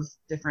lot of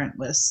different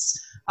lists.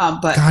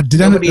 But God,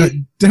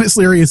 Dennis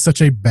Leary is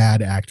such a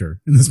bad actor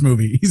in this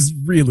movie. He's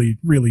really,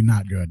 really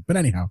not good. But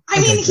anyhow,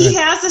 I mean, he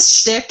has a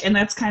shtick, and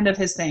that's kind of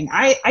his thing.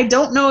 I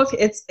don't know if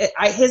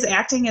his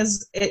acting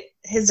is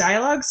his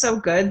dialogue's so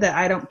good that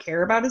I don't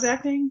care about his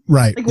acting.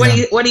 Right.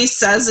 Like what he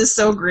says is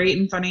so great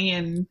and funny,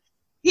 and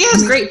he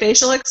has great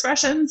facial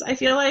expressions. I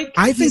feel like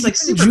I think he's like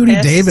super Judy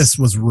pissed. Davis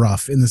was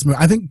rough in this movie.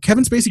 I think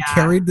Kevin Spacey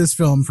carried this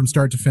film from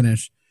start to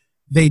finish.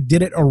 They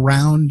did it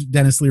around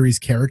Dennis Leary's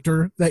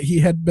character that he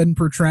had been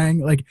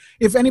portraying. Like,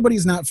 if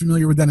anybody's not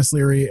familiar with Dennis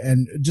Leary,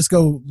 and just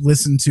go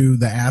listen to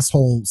the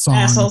Asshole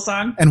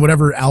song, and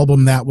whatever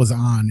album that was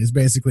on is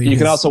basically. You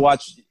can also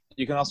watch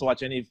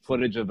any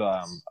footage of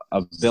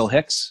Bill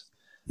Hicks.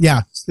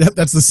 Yeah,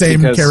 that's the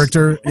same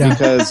character. Yeah.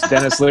 Because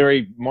Dennis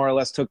Leary more or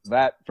less took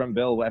that from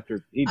Bill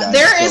after he died.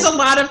 There is a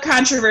lot of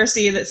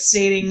controversy that's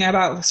stating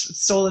about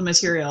stolen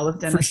material with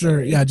Dennis. For sure,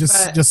 Leary, yeah,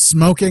 just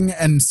smoking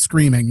and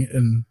screaming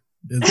and.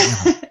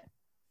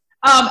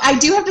 I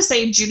do have to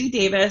say, Judy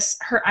Davis.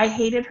 I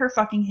hated her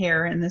fucking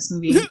hair in this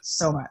movie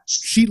so much.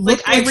 She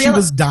looked like she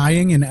was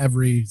dying in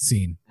every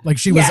scene. Like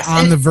she was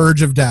on the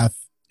verge of death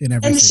in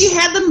every. And scene. She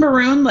had the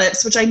maroon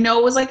lips, which I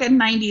know was like a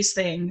 '90s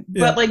thing,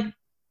 but like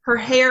her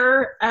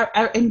hair,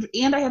 and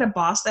I had a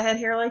boss that had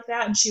hair like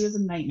that, and she was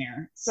a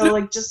nightmare. So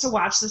like just to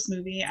watch this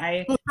movie,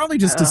 probably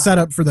just to set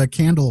up for the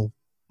candle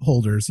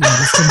holders.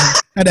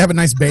 Had to have a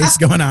nice base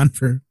going on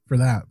for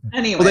that.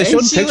 Anyway,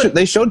 well,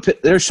 they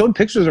showed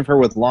pictures of her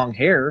with long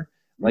hair,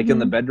 like in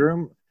the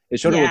bedroom. They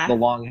showed her with the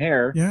long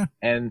hair. Yeah.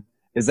 And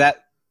is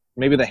that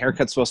maybe the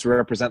haircut's supposed to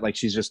represent like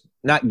she's just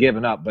not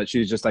giving up, but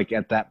she's just like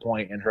at that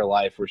point in her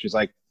life where she's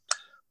like,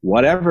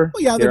 whatever.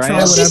 Well, yeah,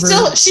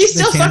 she's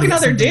still fucking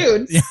other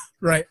dudes. Yeah,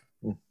 right.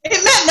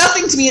 It meant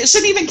nothing to me. It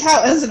shouldn't even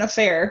count as an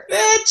affair,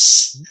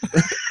 bitch.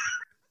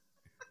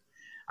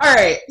 All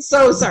right,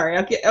 so sorry.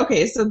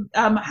 Okay. So,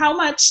 how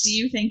much do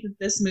you think that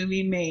this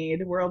movie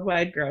made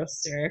worldwide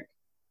gross, Derek?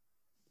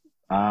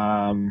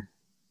 I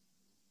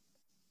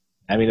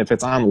mean, if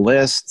it's on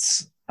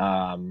lists,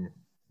 but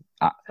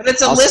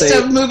it's a list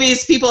of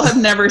movies people have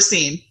never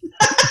seen.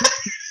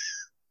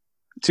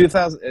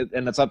 2000,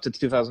 and it's up to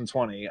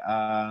 2020.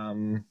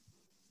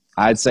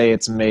 I'd say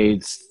it's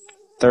made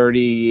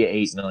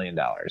 $38 million.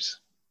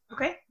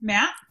 Okay,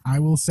 Matt. I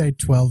will say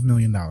 $12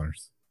 million.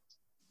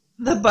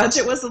 The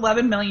budget was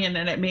 $11 million,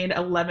 and it made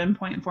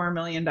 $11.4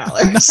 million.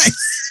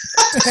 Nice.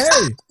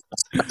 Hey.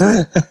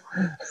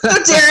 So,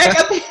 Derek,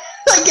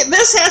 like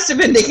this has to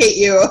vindicate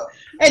you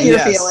and your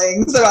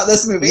feelings about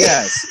this movie.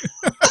 Yes.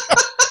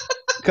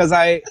 Because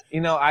I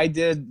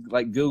did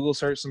like Google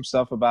search some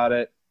stuff about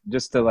it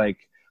just to like,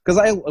 because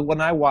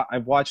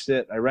I've watched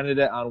it, I rented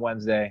it on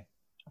Wednesday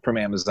from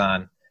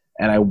Amazon,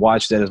 and I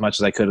watched it as much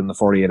as I could in the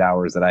 48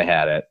 hours that I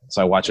had it.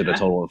 So I watched it a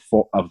total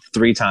of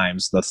 3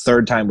 times. The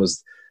third time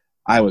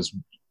I was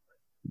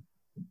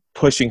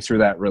pushing through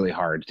that really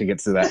hard to get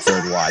to that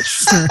third watch.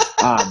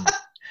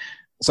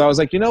 So I was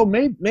like,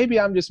 maybe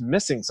I'm just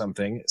missing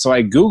something. So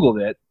I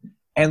Googled it,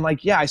 and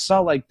I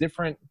saw like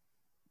different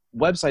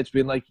websites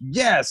being like,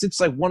 yes, it's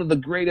like one of the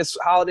greatest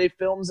holiday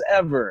films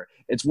ever.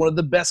 It's one of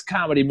the best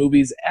comedy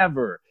movies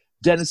ever.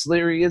 Dennis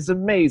Leary is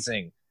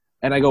amazing.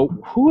 And I go,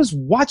 who is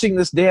watching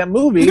this damn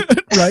movie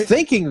Right.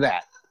 thinking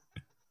that?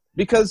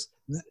 Because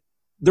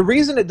the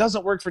reason it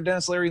doesn't work for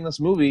Dennis Leary in this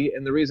movie,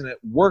 and the reason it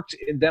worked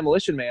in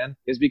Demolition Man,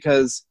 is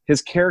because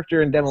his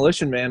character in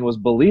Demolition Man was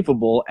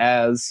believable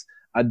as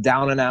a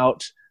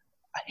down-and-out,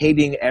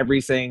 hating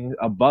everything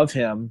above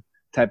him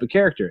type of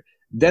character.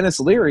 Dennis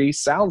Leary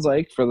sounds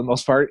like, for the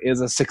most part,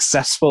 is a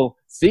successful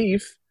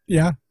thief.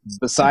 Yeah.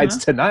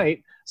 Besides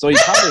tonight, so he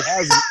probably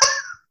has,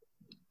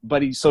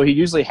 but he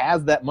usually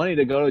has that money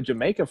to go to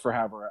Jamaica for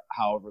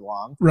however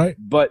long. Right.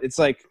 But it's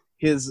like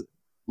his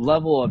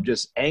level of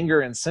just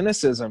anger and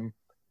cynicism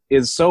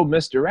is so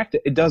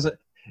misdirected. It doesn't.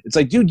 It's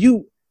like, dude,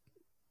 you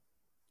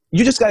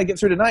just got to get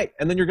through tonight,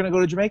 and then you're going to go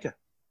to Jamaica.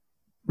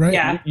 Right.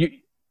 Yeah.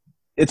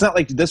 It's not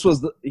like this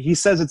was. He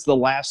says it's the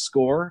last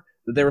score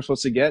that they were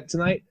supposed to get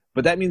tonight,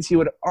 but that means he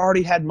would have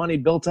already had money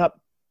built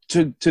up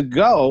to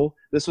go.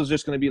 This was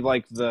just going to be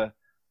like the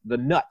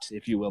nut,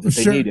 if you will, that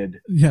they needed.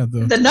 Yeah,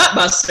 the nut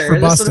buster. For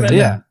busting,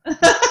 yeah.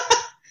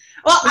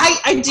 Well,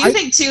 I do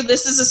think too,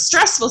 this is a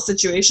stressful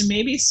situation.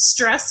 Maybe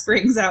stress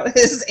brings out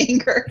his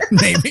anger.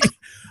 Maybe.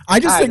 I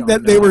just think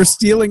that they were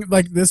stealing,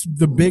 like, this.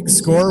 The big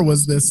score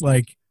was this,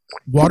 like,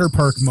 water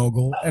park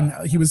mogul, and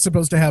he was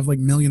supposed to have like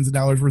millions of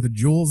dollars worth of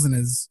jewels in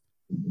his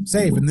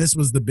safe, and this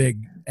was the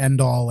big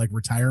end all, like,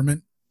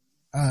 retirement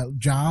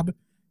job.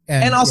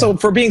 And also,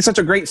 for being such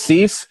a great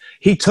thief,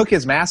 he took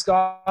his mask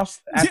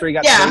off after he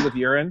got sprayed with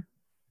urine.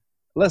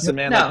 Listen,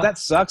 man, that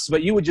sucks,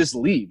 but you would just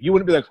leave. You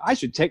wouldn't be like, I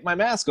should take my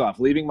mask off,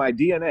 leaving my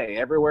DNA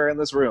everywhere in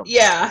this room.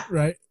 Yeah.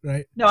 Right.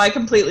 No, I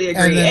completely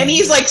agree. And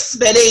he's like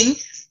spitting.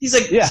 He's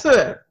like,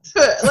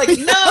 like,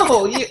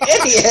 no, you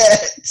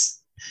idiot.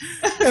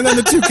 And then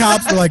the two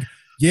cops were like,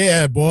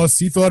 yeah, boss,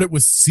 he thought it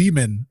was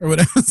semen or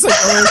whatever. It's like,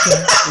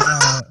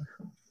 oh, okay.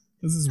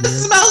 This is weird.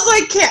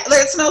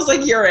 It smells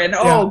like urine.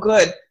 Oh,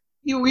 good.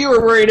 We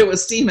were worried it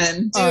was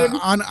semen, dude.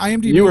 On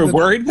IMDb, you were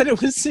worried that it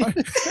was semen?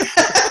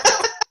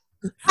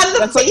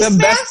 That's like the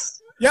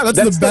best. Yeah, that's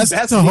the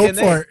best to hope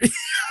for.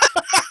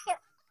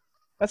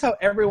 That's how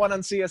everyone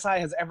on CSI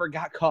has ever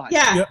got caught.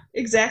 Yeah,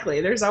 exactly.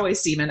 There's always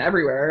semen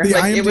everywhere. The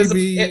like,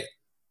 IMDb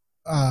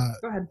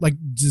go ahead. like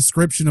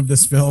description of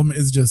this film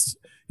is just,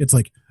 it's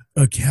like,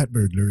 a cat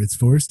burglar is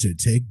forced to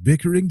take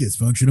bickering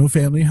dysfunctional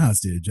family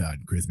hostage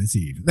on Christmas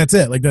Eve. That's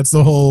it. Like, that's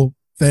the whole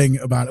thing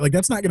about it. Like,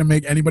 that's not going to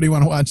make anybody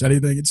want to watch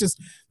anything. It's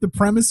just the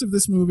premise of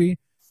this movie.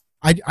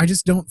 I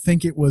just don't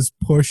think it was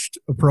pushed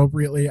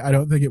appropriately. I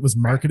don't think it was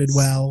marketed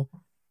well.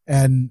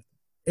 And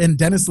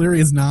Dennis Leary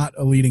is not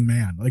a leading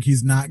man. Like,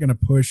 he's not going to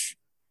push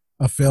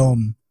a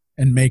film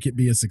and make it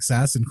be a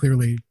success. And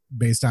clearly,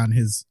 based on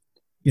his,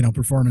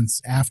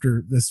 performance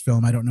after this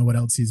film, I don't know what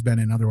else he's been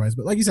in otherwise.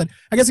 But like you said,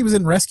 I guess he was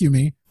in Rescue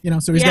Me.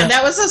 So he's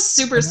that was a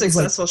super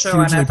successful show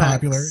on FX.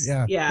 Popular.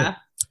 Yeah. Yeah.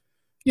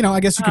 But, I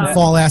guess you can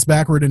fall ass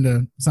backward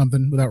into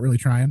something without really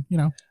trying.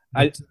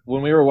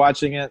 When we were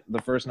watching it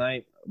the first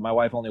night, my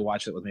wife only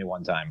watched it with me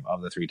one time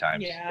of the 3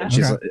 times.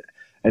 Yeah.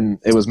 And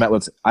it was met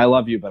with, I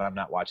love you, but I'm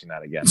not watching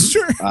that again.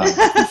 Sure.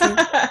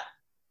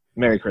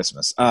 Merry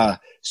Christmas.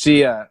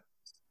 She, at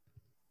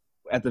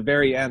the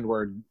very end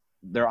where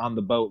they're on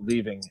the boat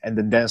leaving, and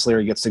then Dennis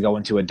Leary gets to go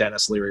into a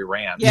Dennis Leary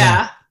rant.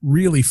 Yeah.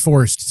 Really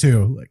forced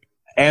too. Like,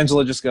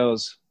 Angela just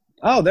goes,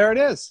 "Oh, there it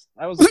is.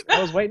 I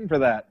was waiting for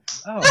that."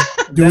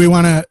 Oh. Do we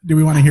want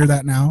to hear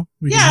that now?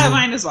 Yeah,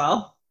 might as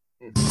well.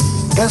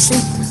 Gussie,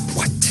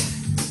 what?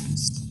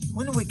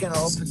 When are we gonna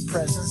open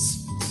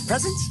presents?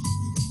 Presents?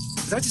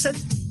 Is that what you said?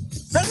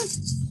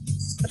 Presents?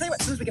 I'll tell you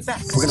what, as soon as we get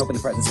back, we're gonna open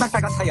the presents. Matter of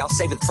fact, I'll tell you, I'll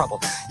save you the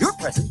trouble. Your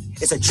present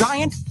is a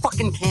giant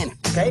fucking cannon,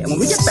 okay? And when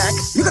we get back,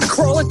 you're gonna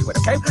crawl into it,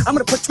 okay? I'm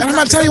gonna put. And I'm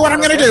gonna tell you what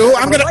I'm gonna do.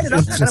 I'm gonna light it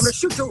up, and I'm gonna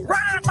shoot you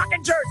right out of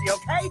fucking Jersey,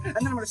 okay? And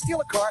then I'm gonna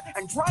steal a car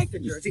and drive to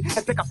Jersey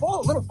and pick up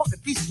all the little fucking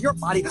pieces of your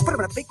body, put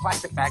them in a big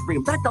plastic bag, bring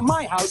them back to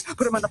my house,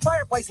 put them in the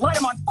fireplace, light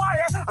them on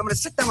fire. I'm gonna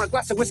sit down with a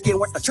glass of whiskey and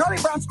watch the Charlie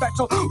Brown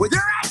special with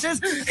your ashes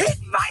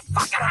hitting my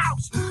fucking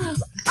house.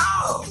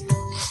 Oh.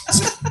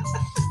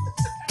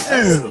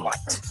 Ew.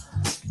 What?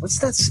 What's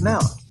that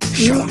smell?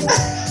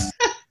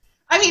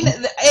 I mean,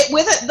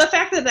 the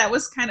fact that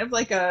was kind of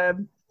like a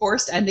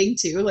forced ending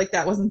too. Like,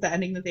 that wasn't the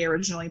ending that they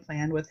originally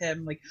planned with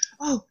him. Like,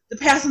 oh, the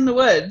path in the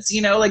woods,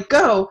 like,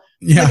 go.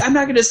 Yeah. Like, I'm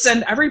not going to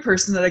send every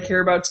person that I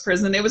care about to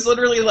prison. It was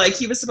literally like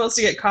he was supposed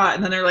to get caught,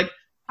 and then they're like,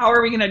 how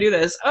are we going to do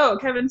this? Oh,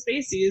 Kevin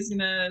Spacey is going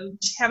to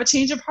have a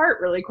change of heart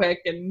really quick,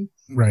 and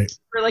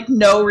for like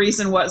no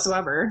reason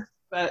whatsoever.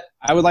 But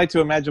I would like to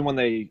imagine when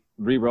they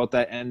rewrote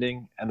that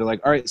ending, and they're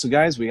like, all right, so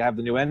guys, we have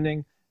the new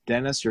ending.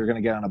 Dennis, you're going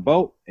to get on a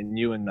boat, and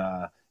you and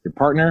your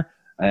partner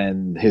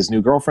and his new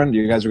girlfriend,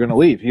 you guys are going to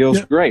leave. He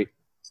goes, great.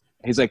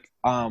 He's like,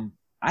 I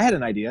had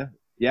an idea.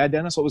 Yeah,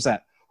 Dennis, what was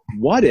that?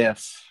 What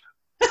if,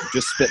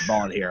 just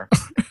spitballing here,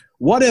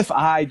 what if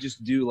I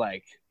just do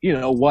like,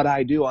 what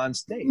I do on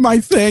stage? My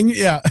thing,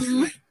 yeah.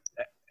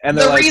 And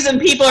the reason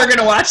people are going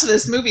to watch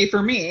this movie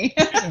for me.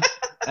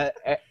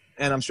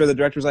 And I'm sure the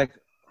director's like,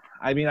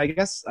 I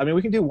guess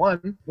we can do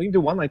one. We can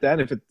do one like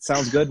that. If it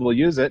sounds good, we'll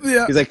use it.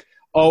 Yeah. He's like,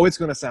 Oh, it's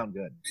going to sound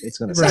good. It's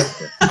going to sound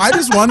good. I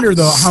just wonder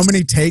though how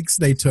many takes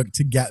they took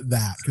to get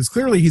that, because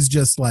clearly he's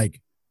just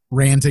like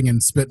ranting and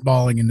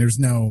spitballing, and there's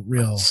no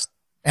real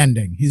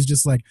ending. He's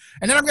just like,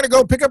 and then I'm going to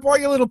go pick up all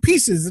your little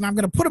pieces, and I'm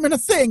going to put them in a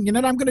thing, and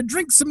then I'm going to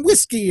drink some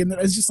whiskey, and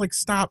it's just like,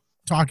 stop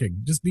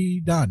talking, just be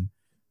done.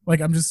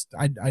 Like I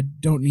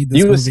don't need this.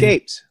 You movie.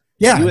 escaped.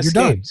 Yeah, you you're escaped.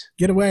 done.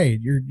 Get away.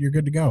 You're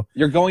good to go.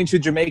 You're going to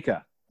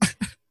Jamaica.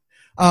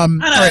 All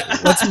right,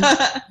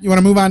 you want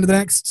to move on to the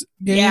next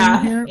game?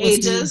 Yeah, here?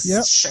 ages.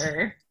 Yep.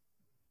 Sure.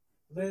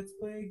 Let's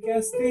play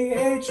Guess the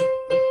Age.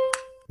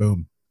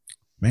 Boom.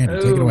 Mandy,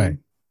 take it away.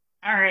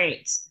 All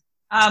right.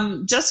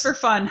 Just for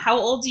fun, how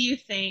old do you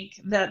think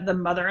that the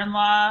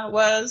mother-in-law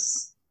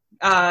was?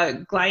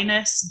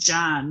 Glynis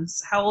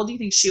Johns. How old do you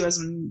think she was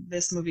when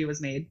this movie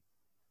was made?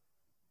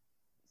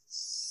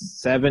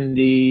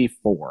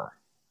 74.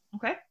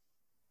 Okay.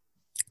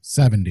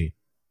 70.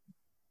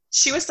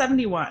 She was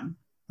 71.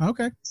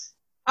 Okay.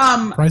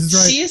 Price is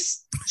Right.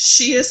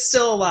 She is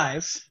still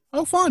alive.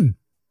 Oh, fun.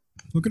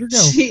 Look at her go.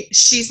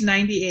 She's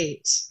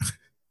 98.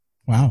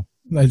 Wow.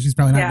 She's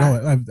probably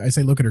not going. I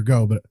say look at her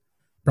go, but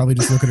probably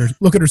just look at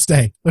her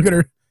stay. Look at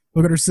her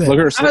sit. Look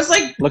at her. I was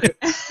like, look at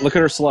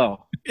her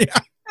slow. Yeah.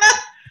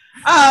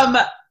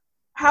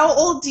 How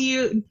old do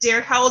you,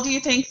 Derek? How old do you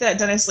think that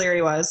Dennis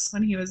Leary was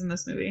when he was in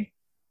this movie?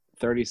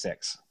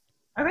 36.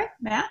 Okay,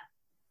 Matt.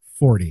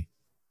 40.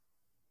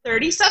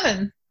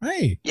 37.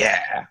 Hey.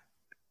 Yeah.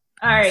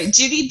 All right,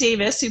 Judy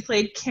Davis, who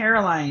played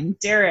Caroline.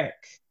 Derek.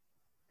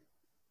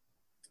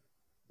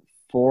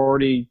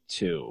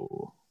 42.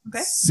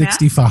 Okay.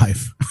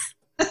 65.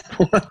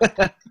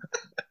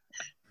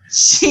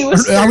 She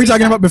was. Are we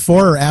talking about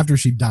before or after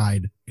she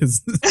died?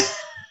 Because.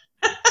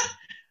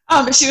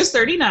 She was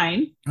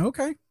 39.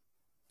 Okay.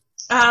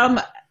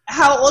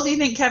 How old do you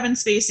think Kevin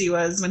Spacey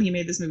was when he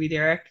made this movie,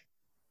 Derek?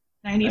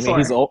 94. I mean,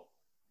 he's old.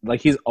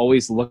 Like he's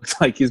always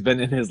looked like he's been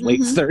in his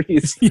late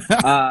 30s.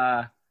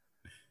 Yeah.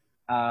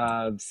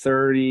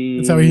 30.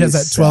 That's how he has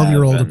that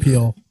 12-year-old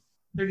appeal.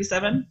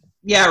 37?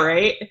 Yeah,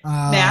 right.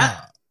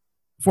 Matt?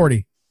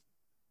 40.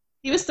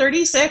 He was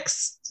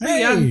 36. Pretty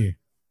Hey. young.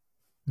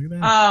 Look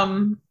at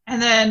that.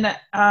 And then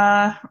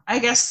I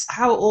guess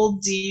how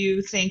old do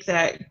you think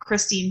that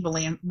Christine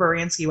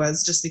Baranski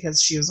was, just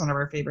because she was one of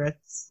our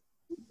favorites?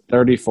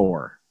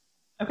 34.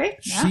 Okay.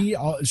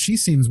 Matt? She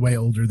seems way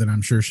older than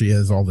I'm sure she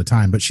is all the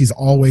time, but she's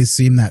always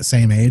seemed that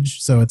same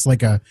age. So it's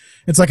like a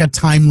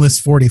timeless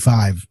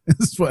 45.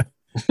 Is what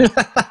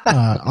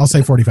I'll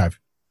say 45.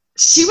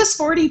 She was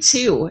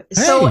 42.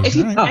 So Hey, if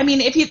you, all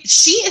right.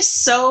 she is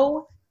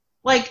so,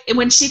 like,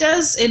 when she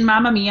does in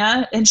Mamma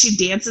Mia and she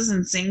dances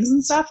and sings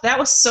and stuff, that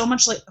was so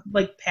much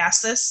like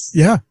past this.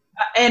 Yeah.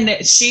 And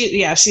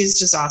she's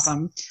just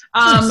awesome.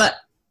 Nice.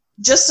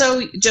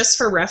 Just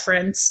for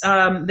reference,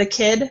 the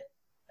kid,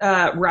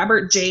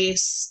 Robert J.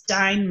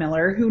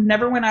 Steinmiller, who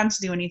never went on to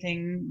do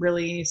anything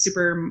really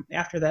super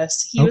after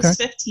this, he was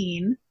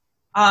 15.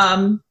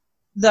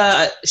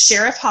 The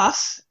Sheriff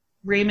Huff,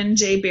 Raymond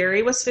J.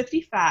 Barry, was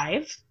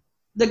 55.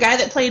 The guy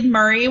that played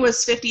Murray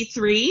was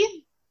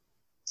 53.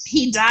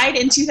 He died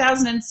in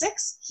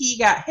 2006. He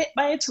got hit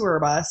by a tour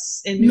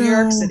bus in New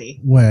York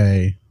City.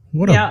 Way.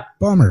 What a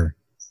bummer.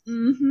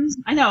 Mm-hmm.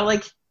 I know,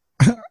 like,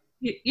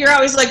 you're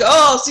always like,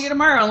 oh, I'll see you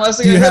tomorrow unless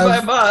I Do get you hit have- by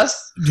a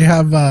bus. Do you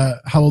have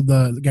how old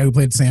the guy who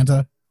played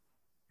Santa?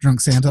 Drunk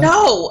Santa?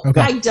 No,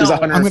 Okay. I don't. He's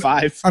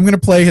 105. I'm gonna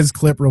play his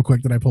clip real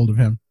quick that I pulled of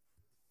him.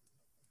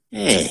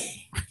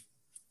 Hey,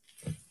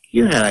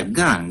 you had a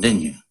gun,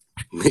 didn't you?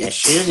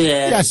 Yes, you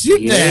did. Yes, you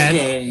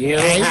did. You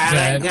I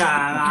had did. a gun.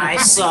 I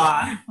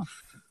saw it.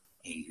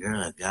 Hey, you're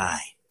the guy.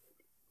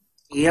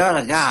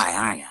 You're the guy,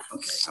 aren't you?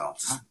 Okay, so,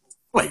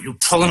 what, you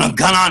pulling a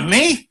gun on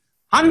me?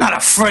 I'm not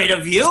afraid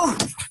of you.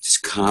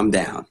 Just calm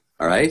down,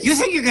 all right? You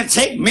think you can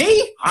take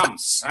me? I'm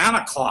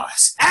Santa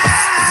Claus.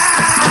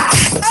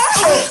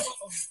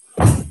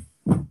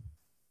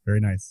 Very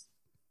nice.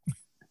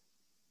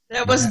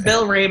 That was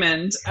Bill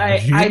Raymond.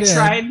 You I did.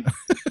 tried.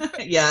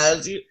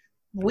 Yes,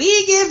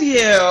 we give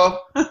you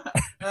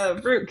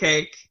a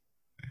fruitcake.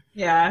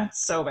 Yeah,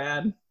 it's so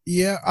bad.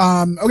 Yeah.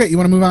 Okay, you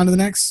want to move on to the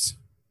next?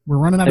 We're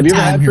running out Have of you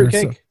ever time had here.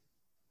 fruitcake? So.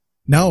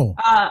 No.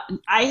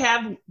 I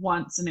have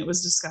once, and it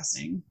was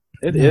disgusting.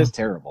 It is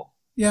terrible.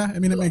 Yeah, I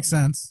mean it makes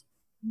sense.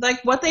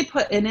 Like what they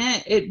put in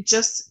it,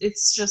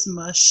 it's just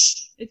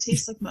mush. It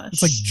tastes like mush.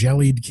 It's like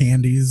jellied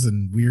candies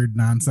and weird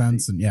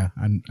nonsense, and yeah,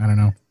 I don't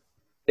know.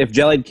 If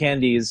jellied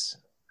candies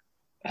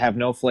have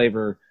no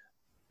flavor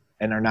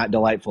and are not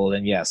delightful,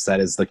 then yes, that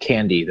is the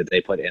candy that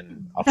they put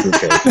in a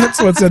fruitcake.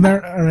 That's what's in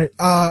there. All right.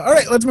 All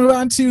right, let's move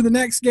on to the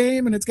next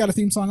game, and it's got a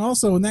theme song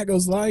also, and that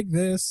goes like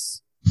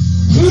this.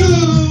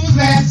 Ooh,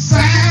 that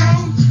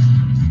sound.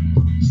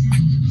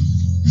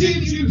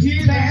 Did you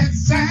hear that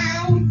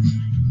sound?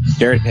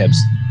 Garrett Hibbs.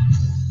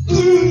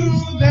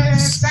 Ooh, that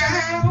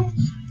sound.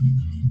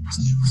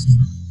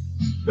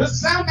 The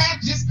sound that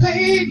just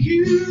played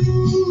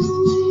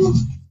you.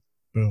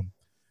 Boom.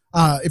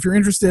 If you're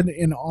interested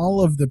in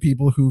all of the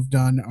people who've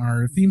done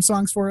our theme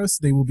songs for us,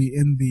 they will be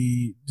in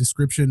the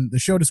description, the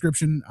show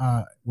description,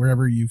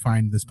 wherever you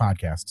find this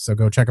podcast. So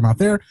go check them out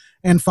there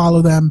and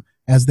follow them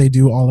as they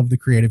do all of the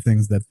creative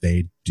things that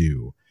they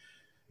do.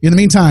 In the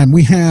meantime,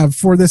 we have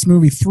for this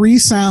movie 3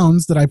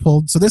 sounds that I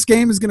pulled. So this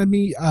game is going to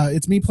be,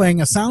 it's me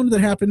playing a sound that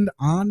happened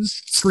on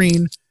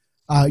screen.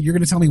 You're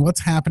going to tell me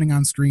what's happening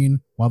on screen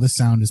while this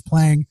sound is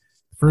playing.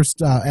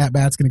 First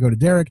at-bat's going to go to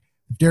Derek.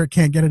 If Derek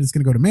can't get it, it's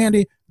going to go to Mandy.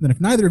 And then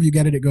if neither of you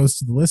get it, it goes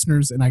to the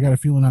listeners. And I got a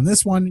feeling on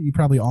this one, you're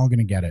probably all going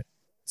to get it.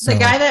 So, the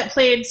guy that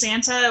played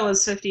Santa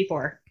was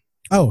 54.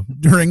 Oh,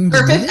 during the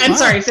Or movie? I'm Wow.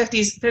 sorry,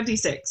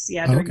 56.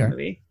 Yeah, during the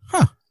movie.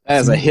 Huh.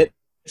 That is a hit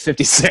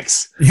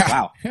 56. Yeah.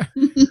 Wow.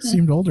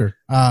 Seemed older.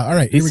 All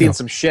right. He's Here we seen go.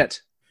 some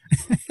shit.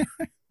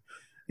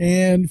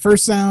 And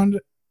first sound,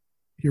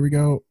 here we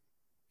go.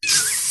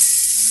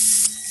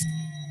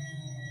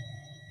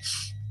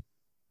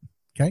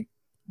 Okay.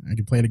 I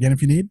can play it again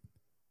if you need.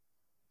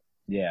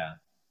 Yeah.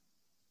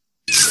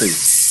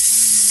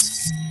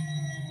 Please.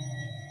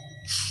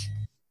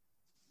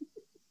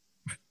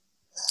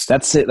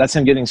 That's it. That's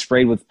him getting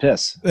sprayed with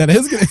piss. That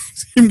is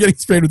him getting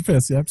sprayed with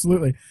piss. Yeah,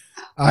 absolutely.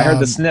 I heard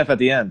the sniff at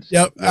the end.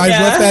 Yep. I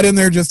left that in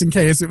there just in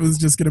case it was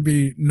just going to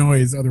be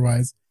noise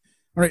otherwise.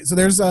 All right. So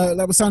there's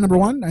that was sound number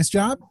 1. Nice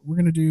job. We're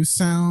going to do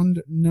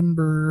sound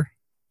number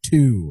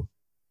 2.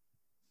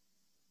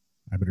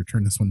 I better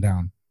turn this one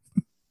down.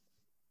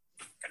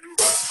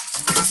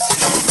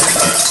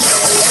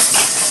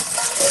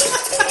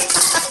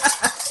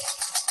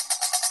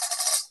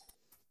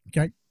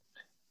 Okay.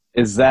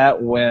 Is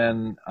that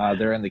when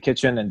they're in the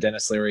kitchen and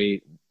Dennis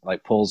Leary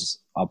like pulls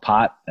a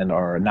pot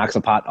or knocks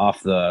a pot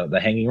off the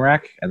hanging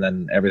rack and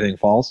then everything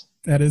falls?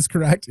 That is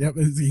correct. Yep.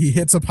 He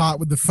hits a pot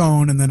with the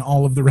phone and then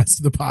all of the rest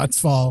of the pots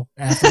fall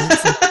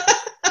afterwards.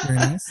 Very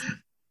nice.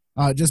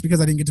 Just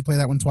because I didn't get to play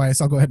that one twice,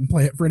 I'll go ahead and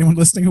play it for anyone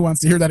listening who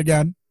wants to hear that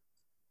again.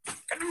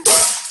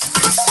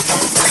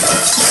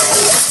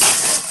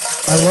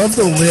 I love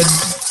the lid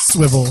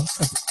swivel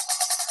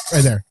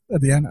right there at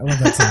the end. I love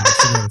that sound.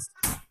 It's the greatest.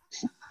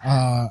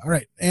 All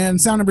right.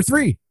 And sound number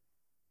 3.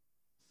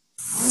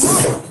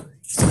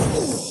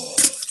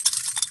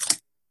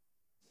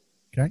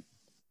 Okay.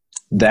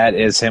 That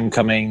is him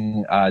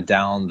coming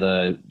down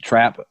the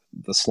trap,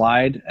 the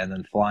slide, and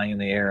then flying in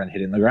the air and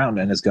hitting the ground,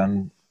 and his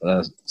gun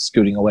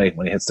scooting away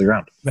when he hits the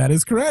ground. That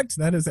is correct.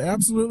 That is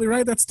absolutely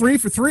right. That's 3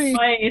 for 3.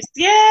 Nice.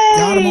 Yay!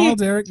 Got them all,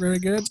 Derek. Very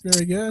good.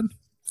 Very good.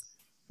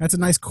 That's a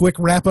nice quick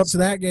wrap up to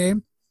that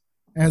game.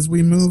 As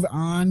we move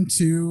on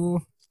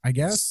to, I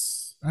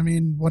guess, I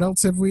mean, what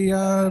else have we?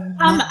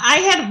 I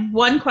had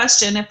one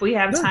question if we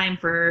have time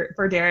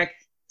for Derek.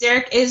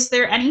 Derek, is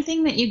there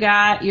anything that you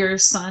got your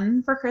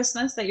son for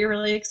Christmas that you're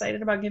really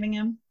excited about giving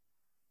him?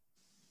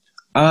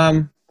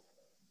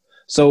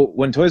 So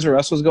when Toys R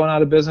Us was going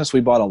out of business,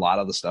 we bought a lot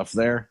of the stuff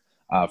there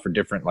for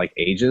different like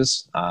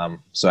ages.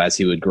 So as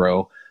he would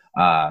grow,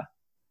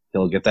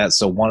 he'll get that.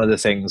 So one of the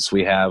things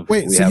we have.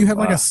 Wait, so you have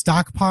like a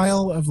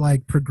stockpile of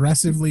like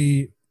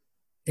progressively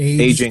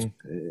aging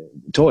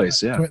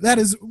toys? Yeah, that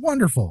is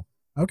wonderful.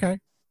 Okay,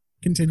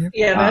 continue.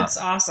 Yeah, that's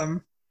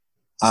awesome.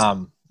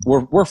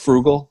 We're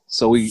frugal,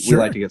 so we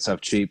like to get stuff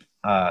cheap.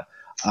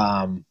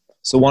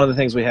 So one of the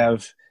things we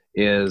have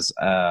is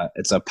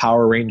it's a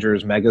Power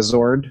Rangers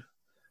Megazord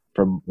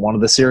from one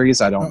of the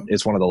series.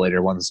 It's one of the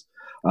later ones,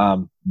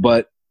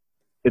 but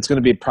it's going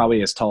to be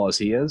probably as tall as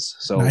he is.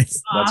 So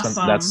nice.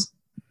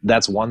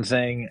 that's one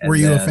thing. And were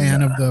you a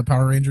fan of the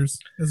Power Rangers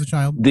as a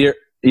child? The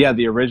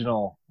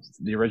original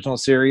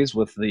series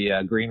with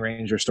the Green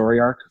Ranger story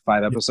arc,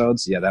 5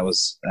 episodes. Yeah, that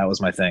was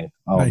my thing.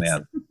 Oh nice.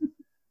 Man,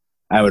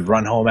 I would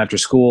run home after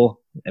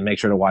school and make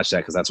sure to watch that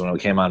because that's when it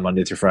came on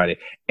Monday through Friday.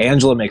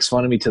 Angela makes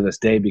fun of me to this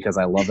day because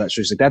I love that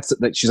show.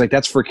 She's like,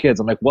 that's for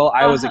kids. I'm like, well,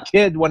 I was a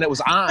kid when it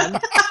was on.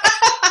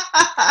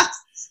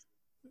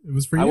 It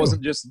was for you. I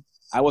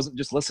wasn't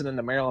just listening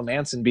to Marilyn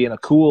Manson being a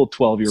cool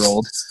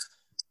 12-year-old.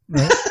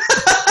 Right.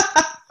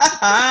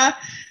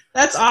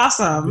 That's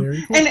awesome.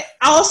 Cool. And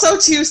also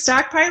too,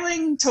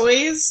 stockpiling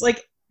toys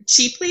like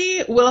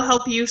cheaply will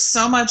help you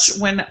so much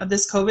when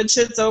this COVID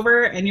shit's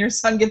over and your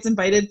son gets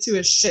invited to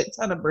a shit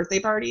ton of birthday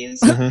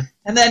parties. Mm-hmm.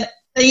 And then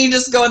you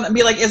just go and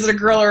be like, is it a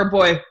girl or a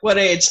boy? What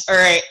age? All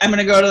right, I'm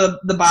gonna go to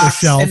the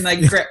box and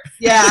like grip.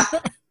 Yeah.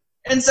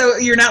 And so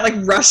you're not like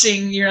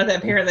rushing. You're not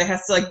that parent that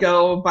has to like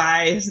go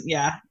buy.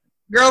 Yeah.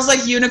 Girls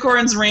like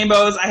unicorns,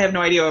 rainbows. I have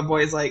no idea what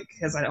boys like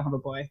because I don't have a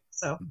boy.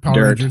 So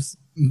Power Rangers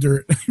and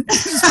dirt.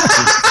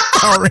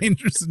 Power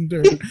Rangers and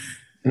dirt.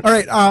 All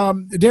right,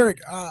 Derek.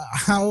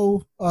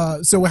 How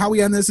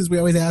we end this is we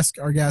always ask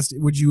our guest,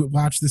 would you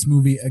watch this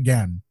movie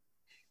again?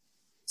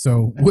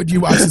 So would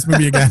you watch this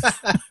movie again?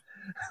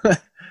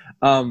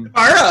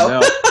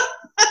 Tomorrow.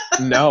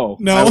 No,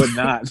 I would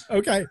not.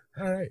 Okay,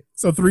 all right.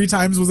 So 3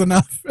 times was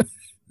enough.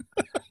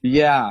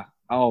 Yeah.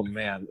 Oh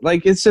man,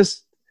 like it's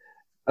just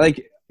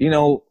like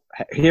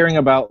hearing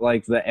about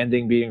like the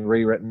ending being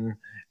rewritten,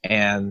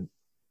 and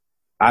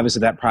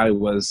obviously that probably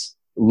was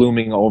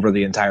looming over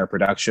the entire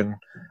production.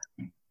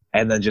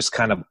 and then just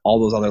kind of all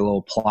those other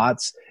little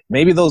plots.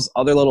 Maybe those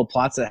other little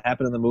plots that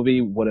happened in the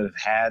movie would have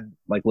had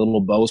like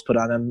little bows put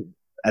on them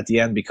at the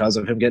end because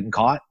of him getting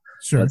caught.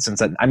 Sure. But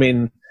since I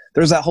mean,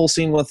 there's that whole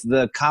scene with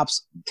the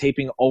cops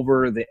taping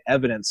over the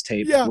evidence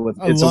tape with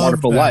It's a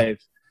Wonderful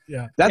Life.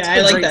 Yeah, that's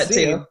I like that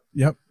too.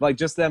 Yep. Like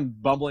just them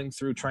bumbling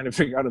through trying to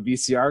figure out a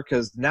VCR,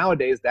 because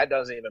nowadays that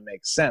doesn't even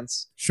make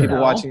sense. Sure. People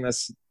No. watching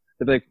this,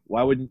 they're like,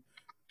 why wouldn't?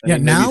 Yeah,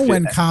 now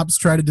when cops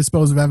try to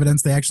dispose of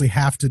evidence, they actually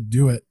have to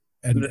do it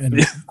and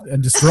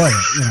destroy it.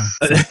 You know,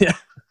 it's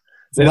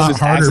they a don't lot just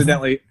harder.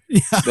 accidentally.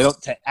 They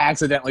don't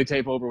accidentally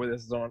tape over with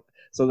this zone.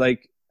 So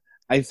like,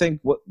 I think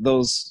what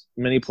those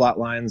mini plot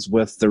lines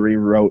with the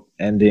rewrote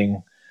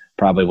ending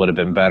probably would have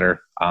been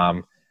better.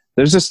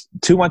 There's just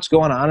too much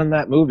going on in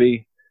that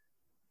movie,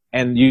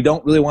 and you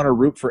don't really want to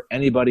root for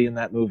anybody in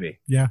that movie.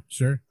 Yeah,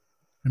 sure.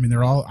 I mean,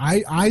 they're all.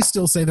 I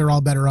still say they're all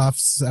better off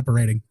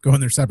separating, going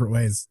their separate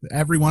ways.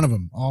 Every one of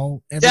them.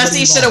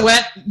 Jesse should have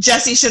went.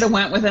 Jesse should have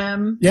went with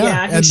him.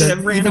 Yeah, he and should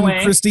have ran even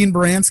away. Christine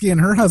Baranski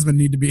and her husband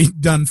need to be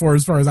done for,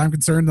 as far as I'm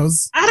concerned.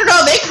 Those. I don't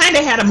know. They kind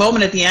of had a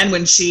moment at the end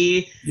when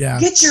she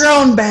get your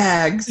own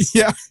bags.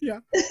 Yeah.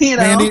 You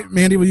know?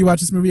 Mandy, will you watch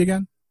this movie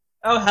again?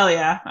 Oh hell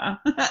yeah!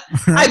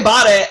 I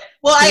bought it.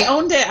 Well, I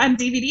owned it on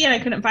DVD and I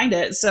couldn't find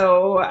it,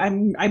 so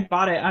I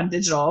bought it on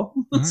digital.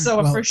 Right,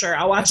 So well, for sure,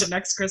 I'll watch it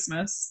next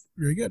Christmas.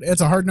 Very good.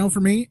 It's a hard no for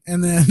me.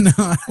 And then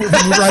we'll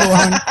move right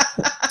along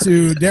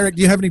to Derek.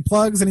 Do you have any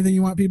plugs? Anything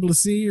you want people to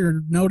see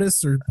or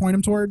notice or point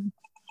them toward?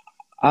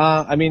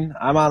 I mean,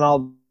 I'm on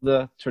all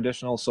the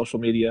traditional social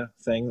media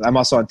things. I'm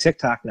also on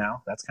TikTok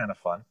now. That's kind of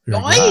fun.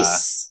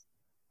 Nice.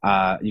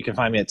 You can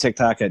find me at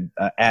TikTok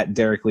at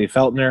Derek Lee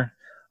Feltner.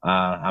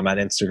 I'm on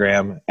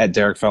Instagram at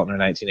Derek Feltner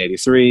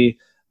 1983.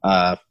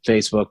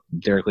 Facebook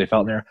Derek Lee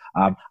Feltner.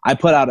 I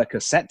put out a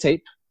cassette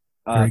tape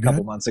a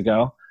couple months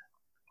ago.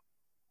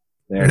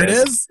 There it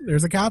is.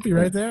 There's a copy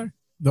right there.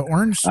 The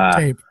orange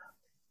tape.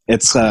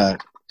 It's an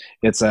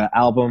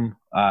album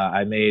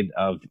I made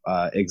of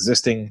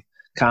existing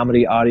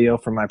comedy audio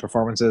from my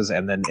performances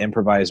and then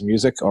improvised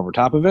music over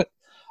top of it.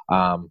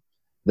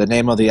 The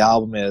name of the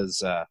album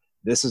is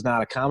This Is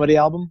Not a Comedy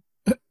Album.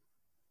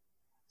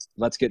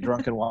 Let's Get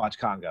Drunk and Watch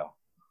Congo.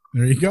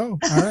 There you go.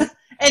 All right.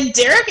 And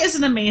Derek is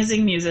an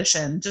amazing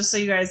musician, just so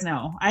you guys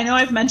know. I know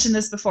I've mentioned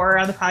this before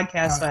on the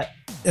podcast, but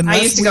I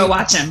used to go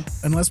watch him.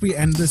 Unless we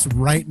end this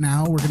right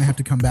now, we're going to have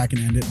to come back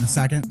and end it in a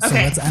second. So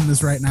let's end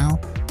this right now.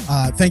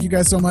 Thank you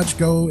guys so much.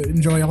 Go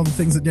enjoy all the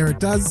things that Derek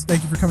does.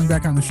 Thank you for coming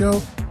back on the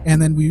show.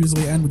 And then we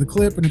usually end with a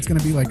clip, and it's going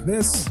to be like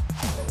this.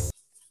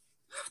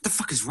 What the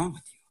fuck is wrong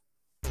with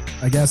you?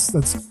 I guess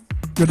that's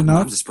good enough.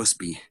 Moms are supposed to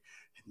be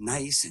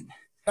nice and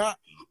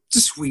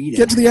sweet.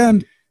 Get to the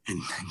end.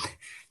 And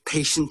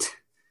patient.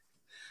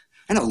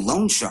 I know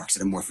loan sharks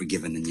that are more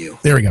forgiving than you.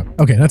 There we go.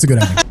 Okay, that's a good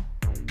ending.